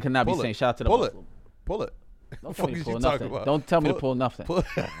 No, this nigga cannot be saying shout out to the Buffalo. Pull it. Don't tell me to pull nothing. Don't tell me to pull nothing.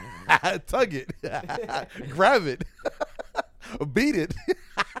 Tug it. Grab it. Beat it.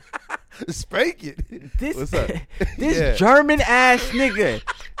 Spank it. What's up? This German ass nigga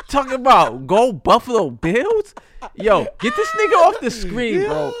talking about go Buffalo Bills? Yo, get this nigga off the screen,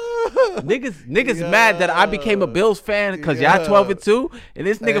 bro. Niggas mad that I became a Bills fan because y'all 12-2, and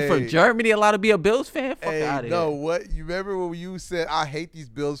this nigga from Germany allowed to be a Bills fan? Fuck out of here. No, what? You remember when you said I hate these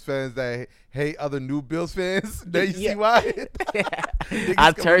Bills fans that hate other new Bills fans? Now you see why?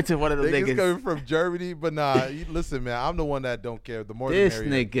 I turned to one of them niggas coming from Germany, but nah. Listen, man, I'm the one that don't care. The more this the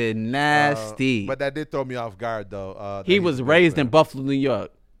merrier. Nigga nasty. But that did throw me off guard though. He was raised in Buffalo, New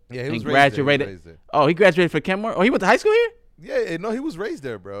York. Yeah, he was graduated. Raised there. Oh, he graduated from Kenmore. Oh, he went to high school here. Yeah, no, he was raised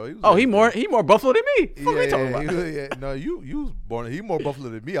there, bro. He more Buffalo than me. What are you talking about? No, you was born. He more Buffalo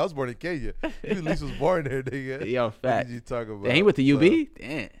than me. I was born in Kenya. You at least was born there, nigga. Yo, fact. What did you talking about? Yeah, he went to UB.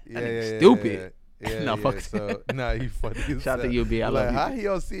 Damn, yeah, stupid. Yeah, no, fuck. So, nah, he funny. Shout out to UB. I love you. How he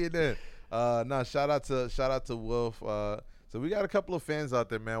on CNN? Nah, shout out to Wolf. So we got a couple of fans out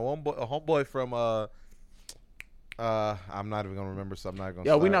there, man. A homeboy from I'm not even gonna remember, so I'm not gonna.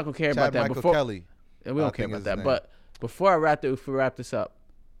 Yo, we're not gonna care about that. Michael Kelly. And we don't care about that. But before I wrap this up,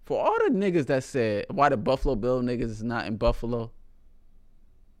 for all the niggas that said why the Buffalo Bill niggas is not in Buffalo,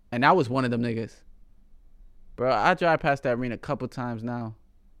 and I was one of them niggas, bro. I drive past that arena a couple times now.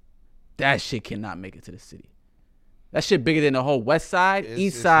 That shit cannot make it to the city. That shit bigger than the whole West Side,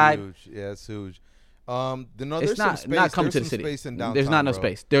 East Side. Huge. Yeah, it's huge. It's not coming to the city. There's not no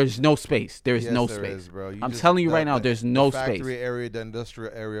space. There's no space. There is no space, bro. I'm telling you right now, there's no space. The factory area, the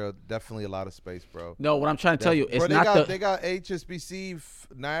industrial area, definitely a lot of space, bro. No, what I'm trying to tell you, it's they got HSBC,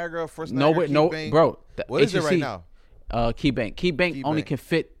 Niagara, First Niagara, no, bro. What is it right now? Key Bank only can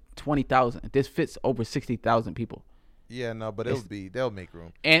fit 20,000. This fits over 60,000 people. Yeah, no, but they'll make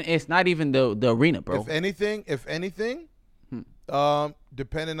room. And it's not even the arena, bro. If anything,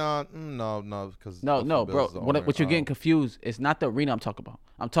 depending on because no, bro. What you're getting confused is not the arena I'm talking about.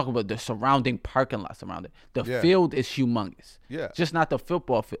 I'm talking about the surrounding parking lots around it. The field is humongous. Yeah, just not the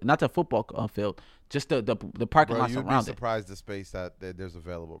football field, just the parking lots around it. You'd be surprised the space that there's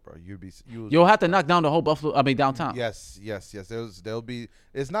available, bro. You'll have to knock down the whole downtown. Yes. There'll be.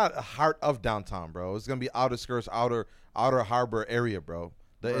 It's not a heart of downtown, bro. It's gonna be outer skirts, outer harbor area, bro.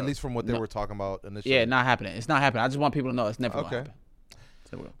 At least from what they were talking about initially. Yeah, not happening. It's not happening. I just want people to know it's never gonna happen.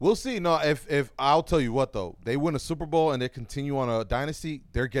 We'll see. No, if I'll tell you what though, they win a Super Bowl and they continue on a dynasty,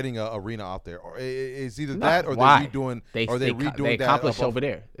 they're getting an arena out there, or it's either that or they're redoing. They accomplished over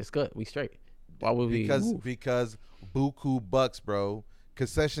there. It's good. We straight. Why would we? Because buku bucks, bro.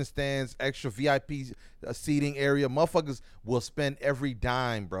 Concession stands, extra VIP seating area. Motherfuckers will spend every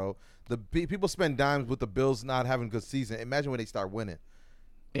dime, bro. The people spend dimes with the Bills not having a good season. Imagine when they start winning.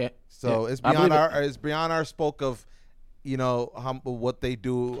 Yeah. So it's beyond our spoke of, what they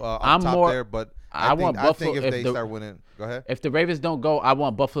do on top there. But I think if they start winning, go ahead. If the Ravens don't go, I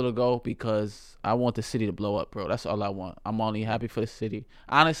want Buffalo to go because I want the city to blow up, bro. That's all I want. I'm only happy for the city.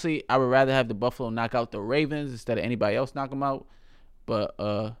 Honestly, I would rather have the Buffalo knock out the Ravens instead of anybody else knock them out. But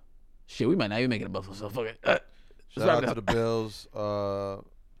shit, we might not even make it to Buffalo. So fuck it. Shout out to the Bills. I'm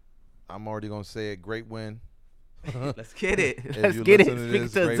already gonna say it. Great win. Let's get it. Let's get it.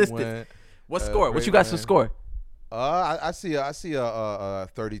 Speak to existence. What score? What you got to score? I see a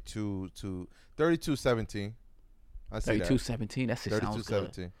 32-17. I see 32-17. That shit sounds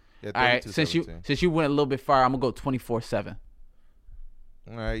good. 32-17. Yeah, 32-17. All right. Since you went a little bit far, I'm gonna go 24-7.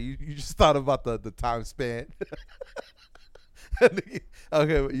 All right. You just thought about the time span. Okay.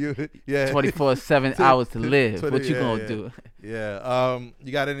 24/7 hours to live. What you gonna do? Yeah.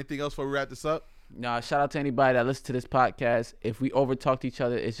 You got anything else before we wrap this up? Nah, shout out to anybody that listens to this podcast. If we overtalked each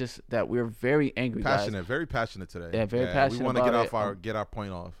other, it's just that we're very angry, passionate, very passionate today. Yeah, very passionate. We want to get our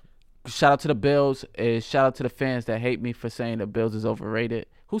point off. Shout out to the Bills. Shout out to the fans that hate me for saying the Bills is overrated.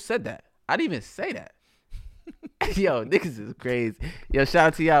 Who said that? I didn't even say that. Yo, niggas is crazy. Yo, shout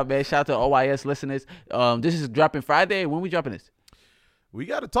out to y'all, man. Shout out to OYS listeners. This is dropping Friday. When we dropping this? We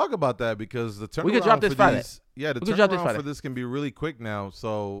got to talk about that because the turnaround we could drop this Friday. The turnaround for this can be really quick now.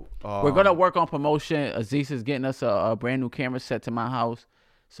 So we're gonna work on promotion. Aziz is getting us a brand new camera set to my house,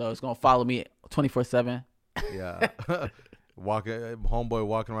 so it's gonna follow me 24/7. Yeah, homeboy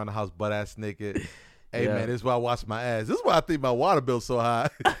walking around the house butt ass naked. Hey man, this is why I wash my ass. This is why I think my water bill's so high.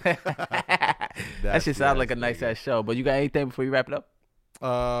 That shit sounds like a nice ass show. But you got anything before you wrap it up?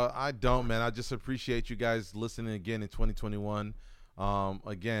 I don't, man. I just appreciate you guys listening again in 2021.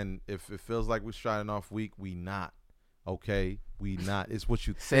 Again, if it feels like we're starting off weak, we not. Okay, we not. It's what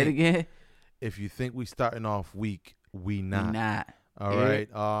you think. Say it again. If you think we starting off weak, we not. We not. All right.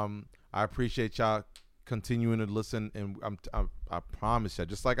 I appreciate y'all continuing to listen, and I promise you,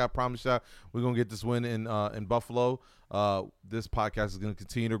 just like I promised y'all, we're gonna get this win in Buffalo. This podcast is gonna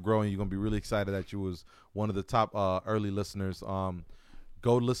continue to grow, and you're gonna be really excited that you was one of the top early listeners. Go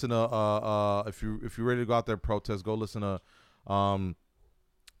listen to if you're ready to go out there and protest, go listen to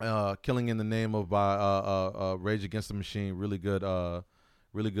Killing in the Name of by Rage Against the Machine. Really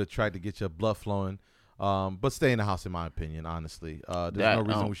good track to get your blood flowing. But stay in the house, in my opinion. Honestly, there's no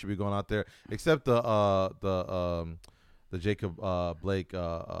reason we should be going out there except the Jacob Blake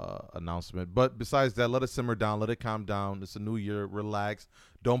announcement. But besides that, let it simmer down, let it calm down. It's a new year. Relax.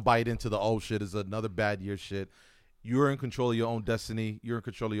 Don't bite into the old shit. It's another bad year shit. You're in control of your own destiny. You're in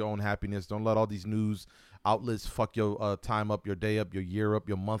control of your own happiness. Don't let all these news outlets fuck your time up, your day up, your year up,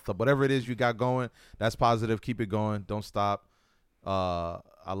 your month up. Whatever it is you got going, that's positive. Keep it going. Don't stop.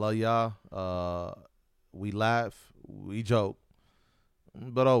 I love y'all. We laugh, we joke,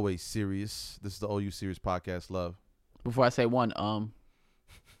 but always serious. This is the OU Serious Podcast. Love. Before I say one,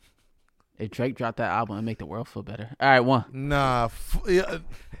 if Drake dropped that album, it'd make the world feel better. All right, one. Nah. Yeah.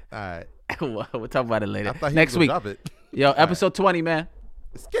 All right. We'll talk about it later. I thought next week. Drop it. Yo, episode 20, man.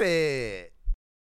 Let's get it.